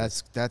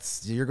places.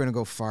 That's you're going to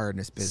go far in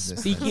this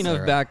business. Speaking then, of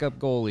Sarah. backup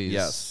goalies,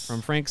 Yes.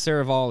 from Frank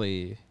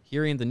Saravalli,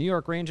 hearing the New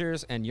York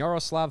Rangers and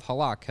Yaroslav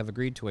Halak have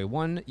agreed to a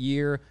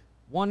 1-year,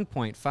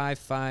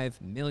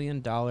 $1.55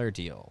 million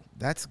deal.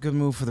 That's a good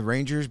move for the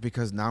Rangers,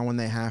 because now when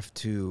they have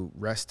to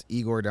rest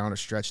Igor down a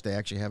stretch, they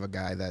actually have a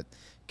guy that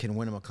can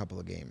win them a couple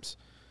of games.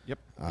 Yep.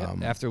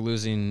 After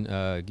losing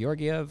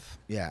Georgiev.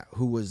 Yeah,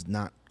 who was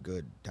not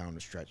good down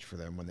the stretch for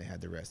them when they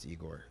had to rest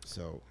Igor.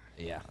 So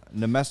Yeah.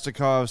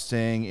 Nemestikov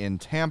staying in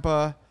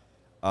Tampa.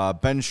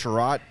 Ben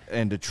Sherratt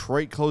and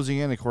Detroit closing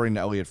in, according to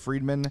Elliot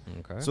Friedman.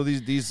 Okay. So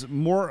these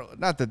more,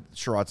 not that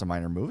Sherratt's a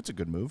minor move, it's a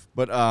good move,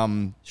 but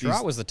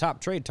Sherratt was the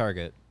top trade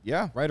target.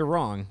 yeah, Right or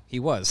wrong, he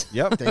was.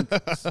 yep.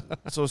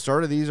 So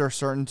start of these are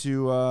starting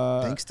to.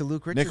 thanks to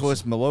Luke Richardson.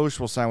 Nicholas Milosh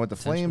will sign with the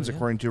Flames, yeah.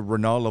 according to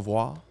Renaud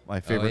Lavoie,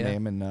 my favorite yeah.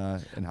 name in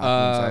Hockey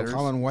Insiders.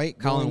 Colin White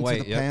Colin going White,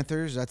 to the yep.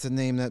 Panthers. That's a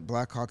name that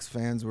Blackhawks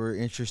fans were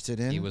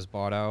interested in. He was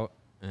bought out,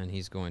 and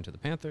he's going to the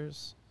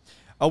Panthers.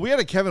 Oh, we had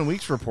a Kevin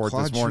Weeks report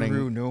Claude this morning.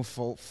 Giroux,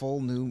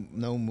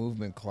 no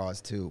movement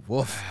clause too.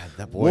 Woof.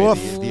 That boy,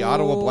 Woof. the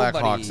Ottawa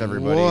Blackhawks, buddy.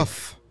 everybody.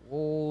 Woof.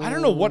 I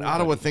don't know what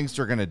Ottawa thinks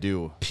they're going to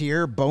do.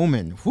 Pierre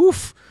Bowman.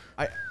 Woof.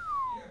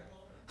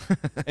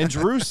 And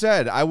Drew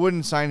said, I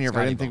wouldn't sign here if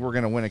I Scotty didn't think we're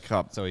going to win a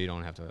cup. So you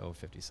don't have to owe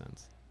 50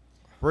 cents.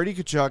 Brady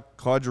Tkachuk,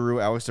 Claude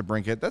Giroux, Alex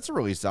DeBrincat. That's a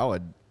really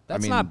solid.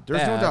 That's I mean, not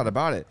there's no bad. doubt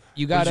about it.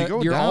 You But got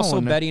go You're also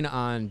down- betting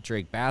on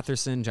Drake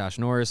Batherson, Josh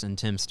Norris, and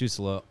Tim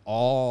Stützle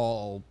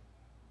all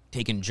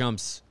taking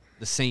jumps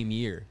the same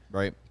year.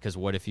 Right. Because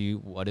what if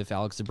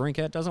Alex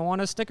DeBrincat doesn't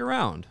want to stick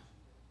around?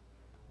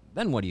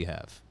 Then what do you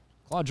have?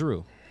 Claude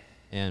Giroux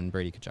and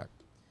Brady Tkachuk.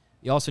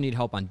 You also need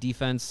help on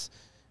defense.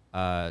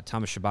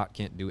 Thomas Chabot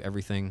can't do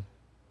everything.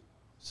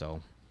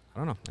 So, I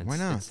don't know. Why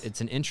not?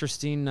 It's an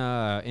interesting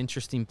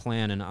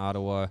plan in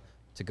Ottawa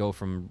to go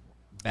from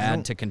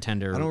bad to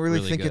contender. I don't really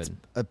think good. it's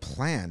a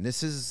plan.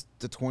 This is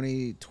the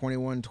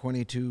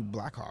 2021-22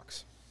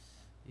 Blackhawks.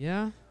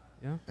 Yeah.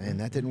 And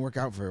that didn't work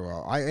out very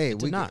well.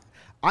 did not.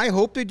 I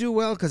hope they do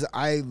well, because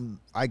I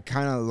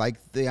kind of like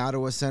the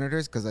Ottawa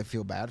Senators, because I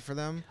feel bad for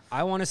them.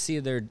 I want to see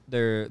their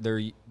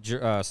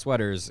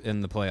sweaters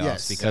in the playoffs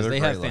Yes. because Yeah, they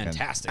they're have great looking.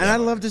 fantastic. And I'd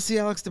artwork. love to see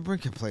Alex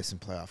DeBrincat play some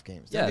playoff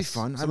games. That'd be Yes,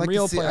 fun. some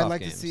real I'd playoff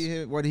like to games.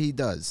 see what he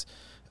does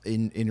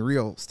in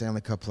real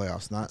Stanley Cup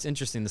playoffs. Not It's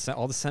interesting.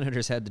 All the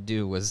Senators had to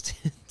do was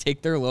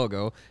take their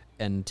logo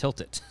and tilt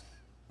it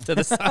to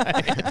the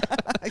side.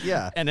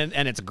 Yeah. and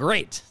it's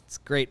great. It's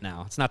great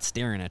now. It's not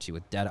staring at you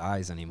with dead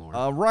eyes anymore.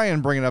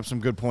 Ryan bringing up some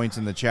good points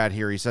in the chat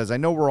here. He says, I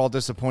know we're all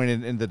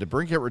disappointed in the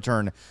DeBrincat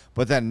return,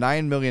 but that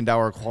 $9 million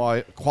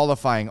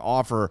qualifying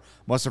offer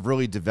must have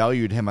really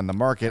devalued him on the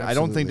market. I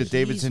don't think that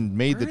Absolutely. Davidson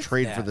made the worth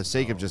trade for that, the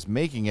sake of though. just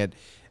making it.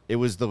 It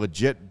was the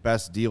legit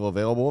best deal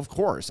available, of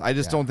course. I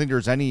just don't think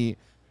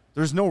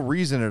there's no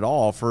reason at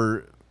all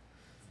for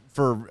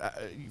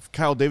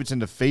Kyle Davidson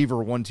to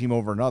favor one team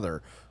over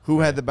another. Who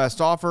had the best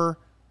offer?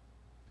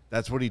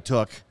 That's what he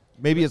took.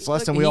 Maybe it's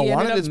less than we all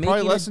wanted. It's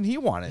probably less than he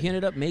wanted. He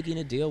ended up making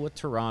a deal with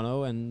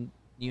Toronto, and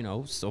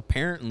so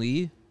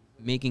apparently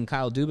making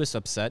Kyle Dubas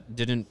upset.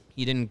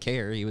 He didn't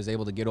care. He was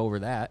able to get over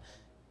that.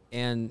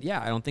 And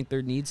yeah, I don't think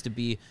there needs to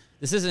be.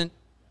 This isn't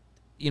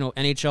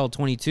NHL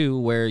 22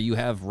 where you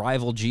have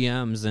rival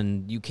GMs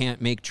and you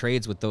can't make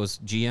trades with those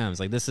GMs.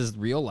 Like, this is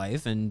real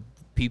life, and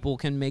people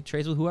can make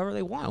trades with whoever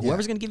they want.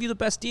 Whoever's going to give you the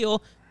best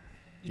deal,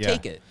 you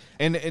take it.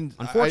 And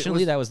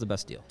unfortunately, that was the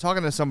best deal.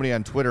 Talking to somebody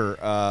on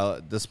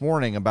Twitter this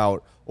morning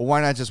about, well,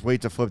 why not just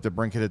wait to flip the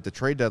Brinket at the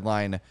trade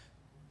deadline?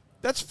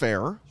 That's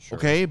fair,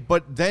 okay?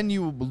 But then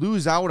you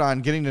lose out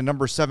on getting the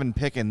number 7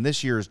 pick in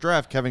this year's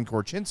draft, Kevin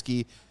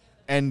Korchinski,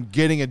 and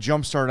getting a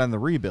jump start on the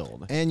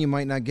rebuild. And you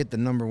might not get the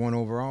number 1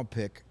 overall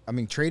pick. I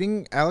mean,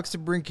 trading Alex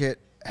DeBrincat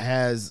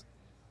has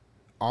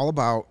all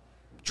about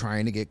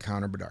trying to get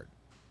Connor Bedard.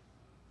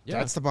 Yeah.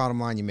 That's the bottom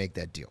line. You make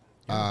that deal.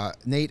 Yeah.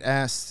 Nate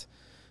asked,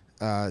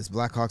 is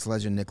Blackhawks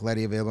legend Nick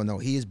Leddy available? No,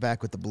 he is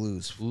back with the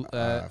Blues.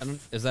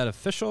 Is that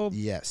official?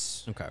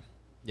 Yes. Okay.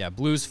 Yeah,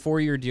 Blues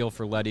 4-year deal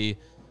for Leddy.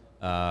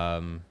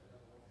 4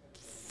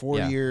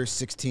 years,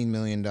 $16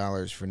 million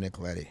for Nick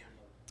Leddy.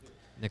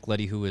 Nick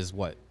Leddy, who is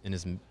what, in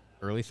his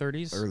early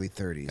 30s? Early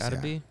 30s. Gotta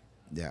be.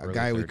 Yeah, a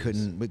guy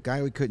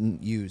 30s. we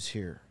couldn't use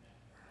here.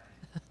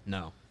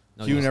 No.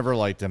 Hugh never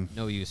liked him.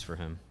 No use for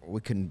him.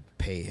 We couldn't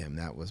pay him.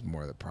 That was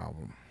more the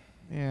problem.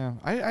 Yeah,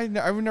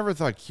 I've never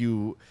thought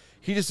Hugh.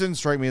 He just didn't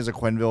strike me as a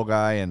Quenneville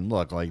guy. And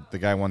look, like, the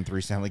guy won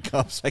 3 Stanley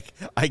Cups. Like,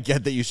 I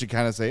get that you should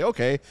kind of say,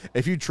 okay,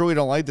 if you truly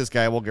don't like this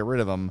guy, we'll get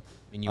rid of him.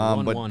 And you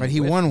won one but he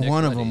won Nick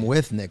one Leddy. of them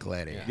with Nick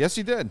Leddy. Yeah. Yes,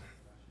 he did.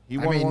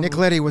 Nick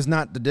Leddy was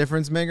not the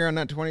difference maker on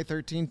that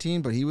 2013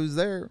 team, but he was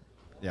there.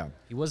 Yeah.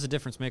 He was a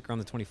difference maker on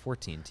the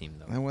 2014 team,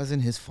 though. That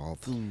wasn't his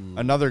fault.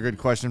 Another good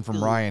question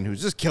from Ryan,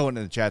 who's just killing it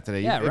in the chat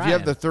today. Yeah, if Ryan, you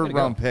have the 3rd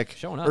round pick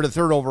or the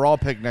 3rd overall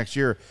pick next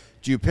year,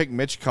 do you pick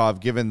Michkov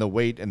given the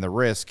weight and the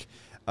risk?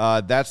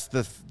 That's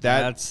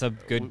a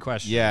good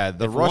question. Yeah,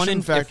 the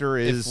Russian factor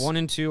is... If 1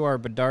 and 2 are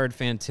Bedard,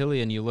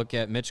 Fantilli, and you look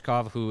at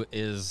Michkov, who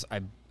is,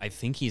 I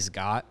think he's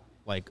got,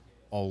 like,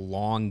 a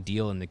long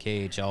deal in the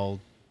KHL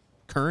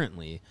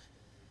currently.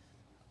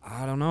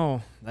 I don't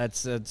know. That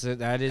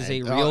is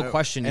a real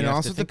question. And it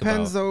also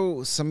depends,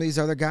 though. Some of these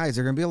other guys,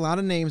 there are going to be a lot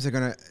of names that are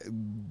going to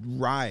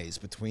rise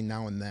between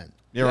now and then.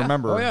 Yeah,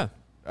 remember. Oh,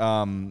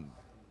 yeah.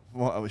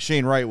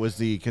 Shane Wright was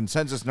the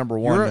consensus number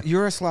 1.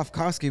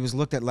 Slavkovsky was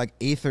looked at like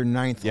 8th or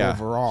 9th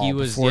overall. He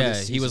was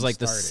like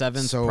the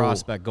started. 7th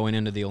prospect going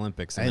into the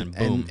Olympics, and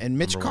then boom. And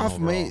Michkov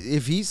may,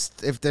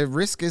 if the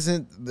risk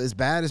isn't as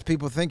bad as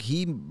people think,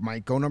 he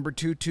might go number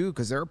 2 too,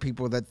 because there are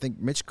people that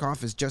think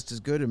Michkov is just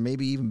as good and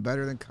maybe even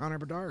better than Connor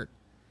Bedard.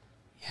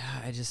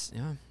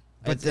 Yeah,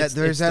 But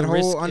there's that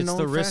whole unknown. It's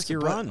the risk you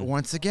run.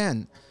 Once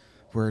again,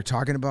 we're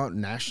talking about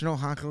National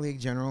Hockey League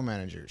general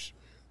managers.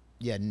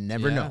 You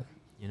never know.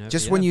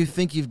 When you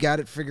think you've got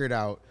it figured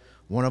out,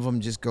 one of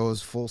them just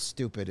goes full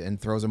stupid and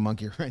throws a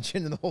monkey wrench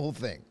into the whole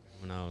thing.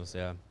 Who knows,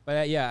 yeah. But,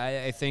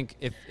 I think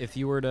if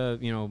you were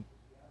to,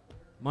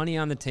 money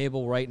on the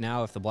table right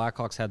now, if the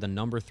Blackhawks had the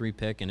number 3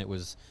 pick and it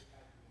was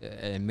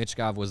and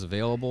Michkov was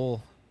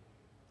available,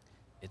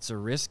 it's a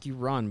risk you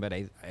run, but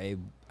I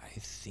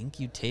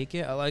think you take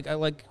it. I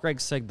like Greg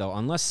said, though,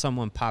 unless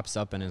someone pops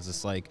up and is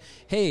just like,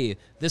 hey,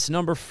 this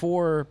number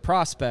 4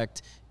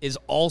 prospect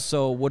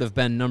would have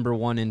been number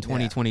 1 in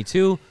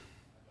 2022,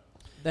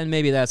 then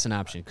maybe that's an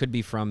option. Could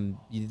be from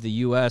the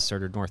U.S.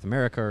 or North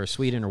America or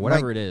Sweden or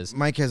whatever it is.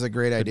 Mike has a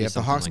great idea. If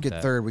the Hawks get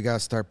 3rd, we got to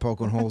start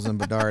poking holes in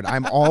Bedard.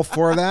 I'm all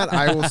for that.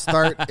 I will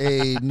start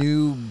a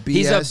new BS.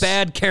 He's a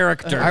bad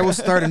character. I will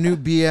start a new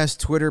BS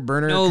Twitter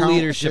burner account.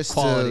 Leadership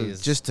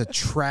qualities. Just to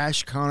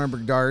trash Connor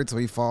Bedard so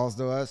he falls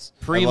to us.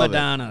 Prima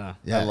donna.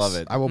 Yes. I love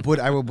it. I will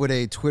put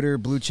a Twitter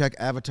blue check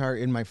avatar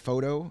in my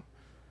photo.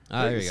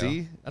 There you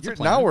see? go. That's a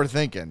plan. Now we're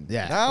thinking.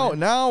 Yeah.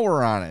 Now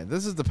we're on it.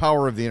 This is the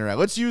power of the internet.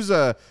 Let's use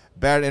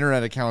bad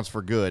internet accounts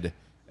for good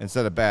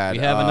instead of bad.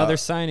 We have another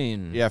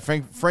signing. Yeah,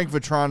 Frank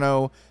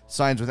Vetrano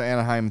signs with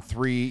Anaheim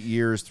 3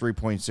 years,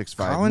 $3.65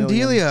 Colin million.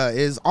 Delia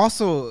is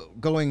also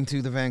going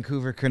to the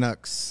Vancouver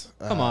Canucks.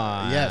 Come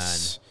on.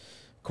 Yes.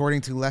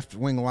 According to Left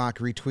Wing Lock,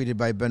 retweeted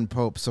by Ben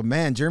Pope. So,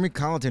 man, Jeremy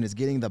Colleton is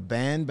getting the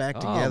band back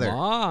together. Come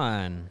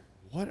on.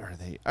 What are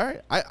they? All right,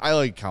 I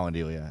like Colin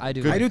Delia. I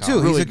do. I do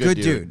too. Really He's a good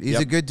dude. He's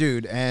Yep. a good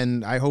dude,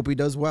 and I hope he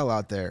does well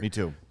out there. Me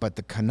too. But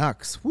the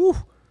Canucks, woo.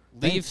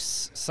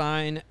 Leafs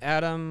sign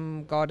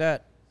Adam Gaudette,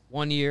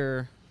 1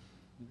 year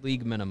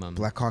league minimum.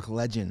 Blackhawk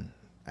legend,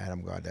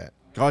 Adam Gaudette.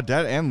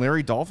 Gaudette and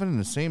Larry Dolphin in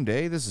the same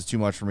day? This is too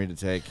much for me to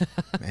take.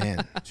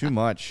 Man. Too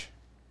much.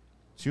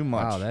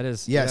 Wow, that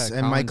is. Yes, yeah,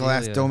 and Colin Michael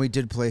Delia. Domi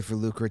did play for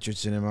Luke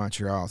Richardson in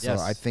Montreal, so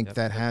Yes. I think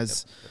that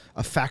has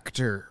a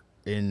factor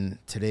in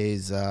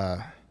today's.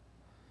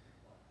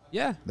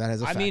 Yeah, That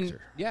has a I mean,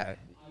 factor. yeah.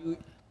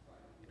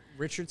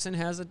 Richardson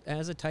has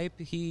a type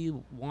he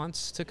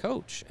wants to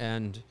coach,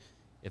 and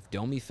if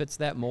Domi fits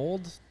that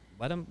mold,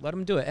 let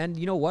him do it. And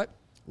you know what?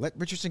 Let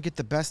Richardson get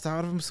the best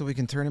out of him so we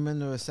can turn him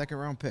into a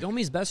second-round pick.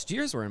 Domi's best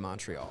years were in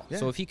Montreal, Yeah.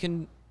 so if he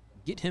can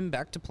get him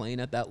back to playing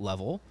at that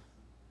level,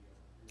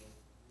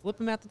 Flip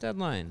him at the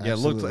deadline. Yeah,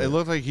 Absolutely. it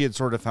looked like he had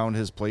sort of found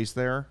his place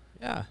there.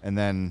 Yeah.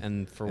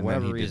 And for then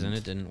whatever he reason,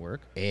 didn't. it didn't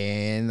work.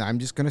 And I'm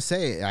just going to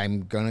say,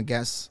 I'm going to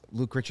guess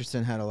Luke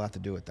Richardson had a lot to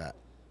do with that.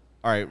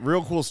 All right,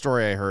 real cool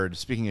story I heard.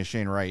 Speaking of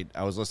Shane Wright,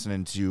 I was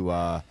listening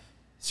to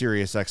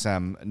Sirius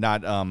XM,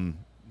 not SERIOUS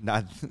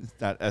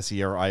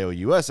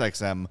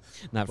XM,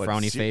 Not but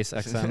frowny face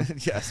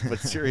XM. yes, but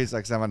Sirius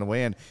XM on the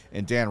way in,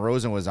 and Dan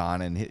Rosen was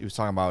on, and he was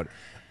talking about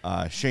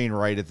Shane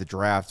Wright at the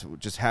draft.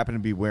 Just happened to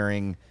be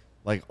wearing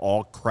like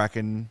all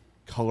Kraken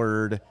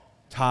colored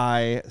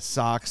tie,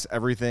 socks,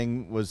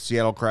 everything was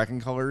Seattle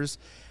Kraken colors,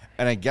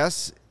 and I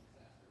guess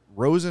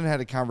Rosen had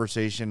a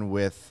conversation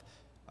with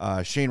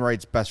Shane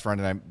Wright's best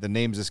friend, and the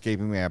name's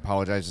escaping me. I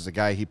apologize. Is a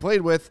guy he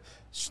played with.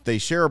 They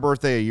share a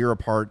birthday a year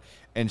apart,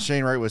 and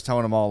Shane Wright was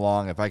telling him all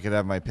along, if I could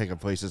have my pick of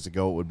places to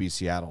go, it would be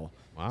Seattle.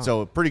 Wow.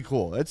 So pretty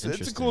cool. It's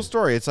a cool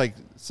story. It's like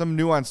some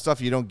nuanced stuff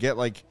you don't get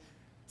like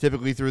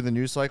typically through the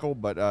news cycle,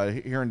 but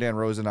hearing Dan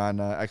Rosen on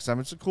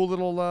XM, it's a cool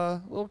little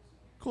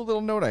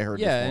note I heard.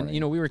 Yeah, this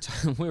and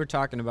morning. we were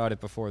talking about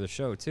it before the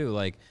show too.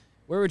 Like,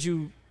 where would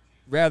you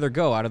rather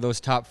go out of those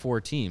top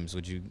 4 teams?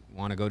 Would you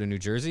want to go to New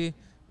Jersey?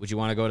 Would you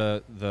want to go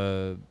to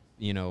the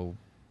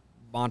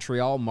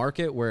Montreal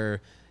market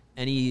where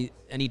any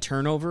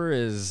turnover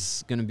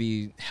is going to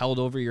be held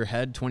over your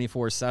head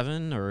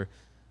 24/7, or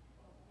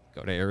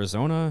go to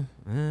Arizona?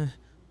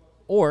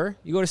 Or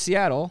you go to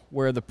Seattle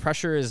where the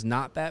pressure is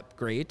not that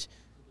great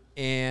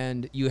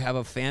and you have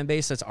a fan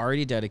base that's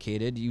already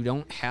dedicated. You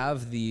don't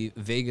have the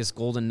Vegas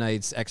Golden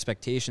Knights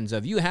expectations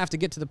of you have to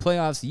get to the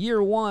playoffs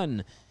year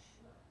 1,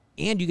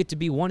 and you get to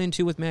be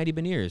 1-2 with Matty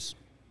Beniers.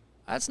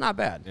 That's not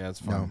bad. Yeah, it's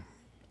fun. No.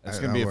 It's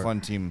going to be a work.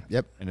 fun team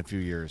Yep. in a few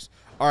years.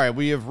 All right,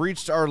 we have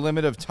reached our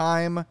limit of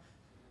time.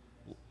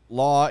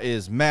 Law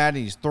is mad.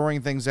 He's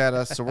throwing things at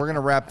us, so we're going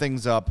to wrap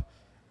things up.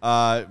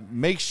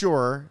 Make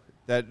sure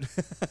that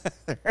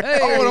Oh,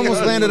 it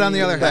almost landed on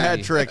the other the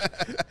hand. hat trick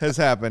has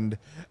happened.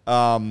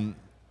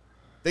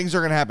 Things are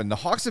going to happen. The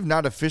Hawks have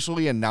not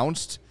officially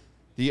announced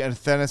the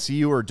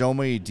Athanasiou or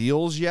Domi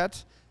deals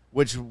yet,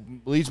 which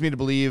leads me to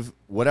believe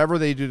whatever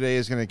they do today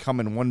is going to come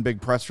in one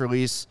big press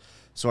release.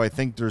 So I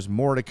think there's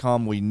more to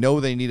come. We know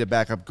they need a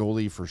backup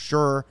goalie for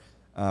sure.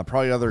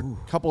 Probably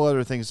couple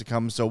other things to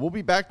come. So we'll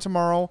be back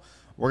tomorrow.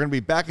 We're going to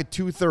be back at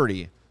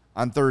 2:30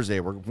 on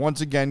Thursday. We're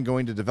once again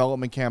going to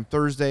development camp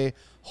Thursday,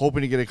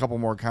 hoping to get a couple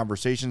more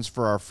conversations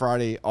for our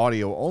Friday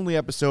audio-only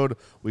episode.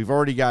 We've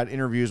already got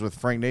interviews with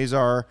Frank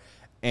Nazar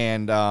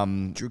and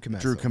Drew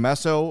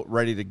Comesso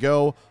ready to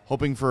go,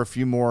 hoping for a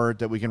few more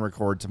that we can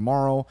record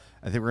tomorrow.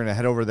 I think we're going to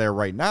head over there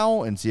right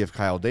now and see if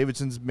Kyle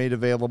Davidson's made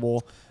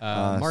available.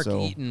 Mark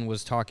Eaton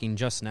was talking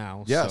just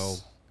now.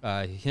 Yes.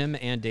 So him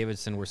and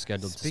Davidson were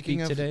scheduled Speaking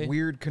to of speak today.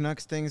 weird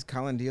Canucks things,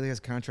 Colin Delia's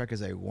contract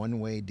is a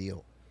one-way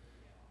deal.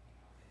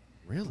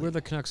 Really? We're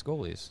the Canucks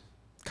goalies.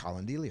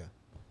 Colin Delia.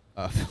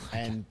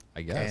 And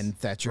I guess. And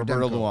Thatcher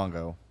Roberto Demko.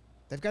 Luongo.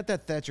 They've got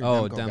that Thatcher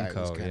Oh, Demko guy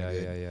who's Demko. kinda Yeah,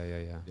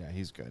 good. yeah. Yeah,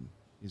 he's good.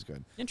 He's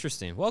good.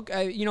 Interesting. Well,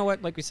 you know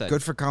what? Like we said,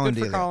 Good for Colin Good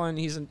for Delia. Colin.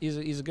 He's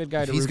a good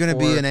guy If to he's root going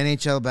to for. be an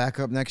NHL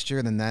backup next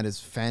year, then that is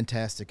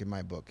fantastic in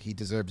my book. He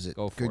deserves it.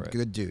 Go for good, it.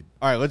 Good dude.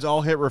 All right, let's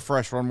all hit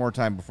refresh one more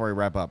time before we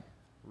wrap up.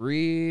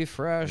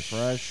 Refresh.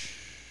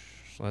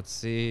 Let's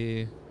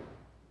see.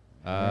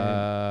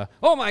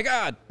 Oh my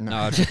God!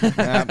 No, Nothing.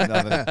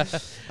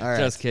 All right.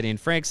 just kidding.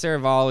 Frank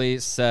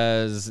Saravalli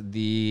says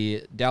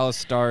the Dallas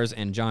Stars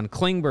and John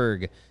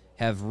Klingberg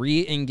have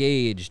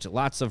re-engaged.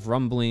 Lots of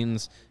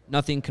rumblings.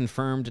 Nothing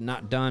confirmed,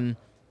 not done,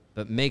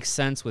 but makes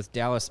sense with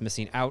Dallas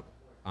missing out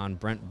on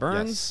Brent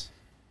Burns. Yes.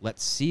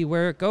 Let's see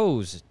where it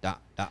goes. ...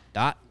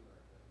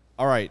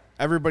 All right,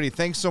 everybody,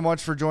 thanks so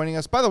much for joining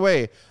us. By the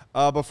way,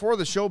 before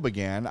the show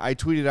began, I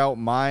tweeted out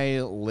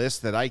my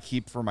list that I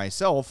keep for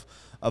myself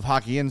of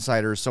hockey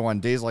insiders. So on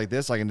days like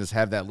this, I can just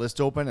have that list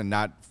open and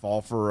not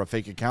fall for a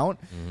fake account.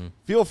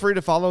 Feel free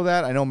to follow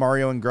that. I know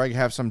Mario and Greg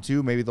have some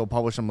too. Maybe they'll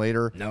publish them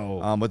later.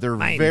 No. But they're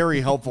Mine.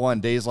 very helpful on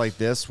days like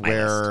this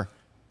where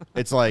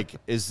it's like,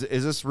 is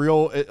this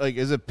real? Like,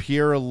 is it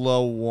Pierre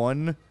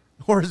LeBrun?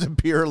 Or is it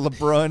Pierre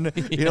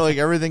LeBrun? You know, like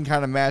everything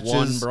kind of matches.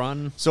 One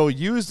Brun. So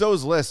use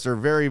those lists. They're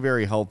very,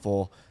 very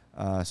helpful.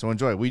 So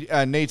enjoy.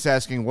 Nate's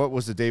asking, what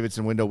was the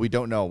Davidson window? We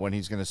don't know when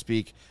he's going to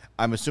speak.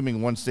 I'm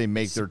assuming once they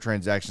make their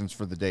transactions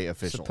for the day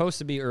official. Supposed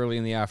to be early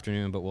in the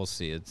afternoon, but we'll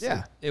see.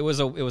 It was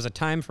a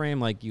time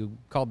frame like you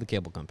called the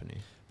cable company.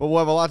 But we'll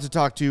have a lot to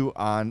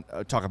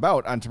talk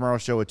about on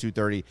tomorrow's show at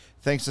 2:30.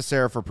 Thanks to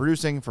Sarah for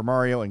producing. For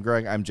Mario and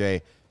Greg, I'm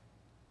Jay.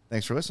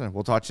 Thanks for listening.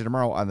 We'll talk to you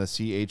tomorrow on the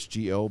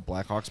CHGO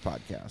Blackhawks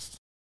podcast.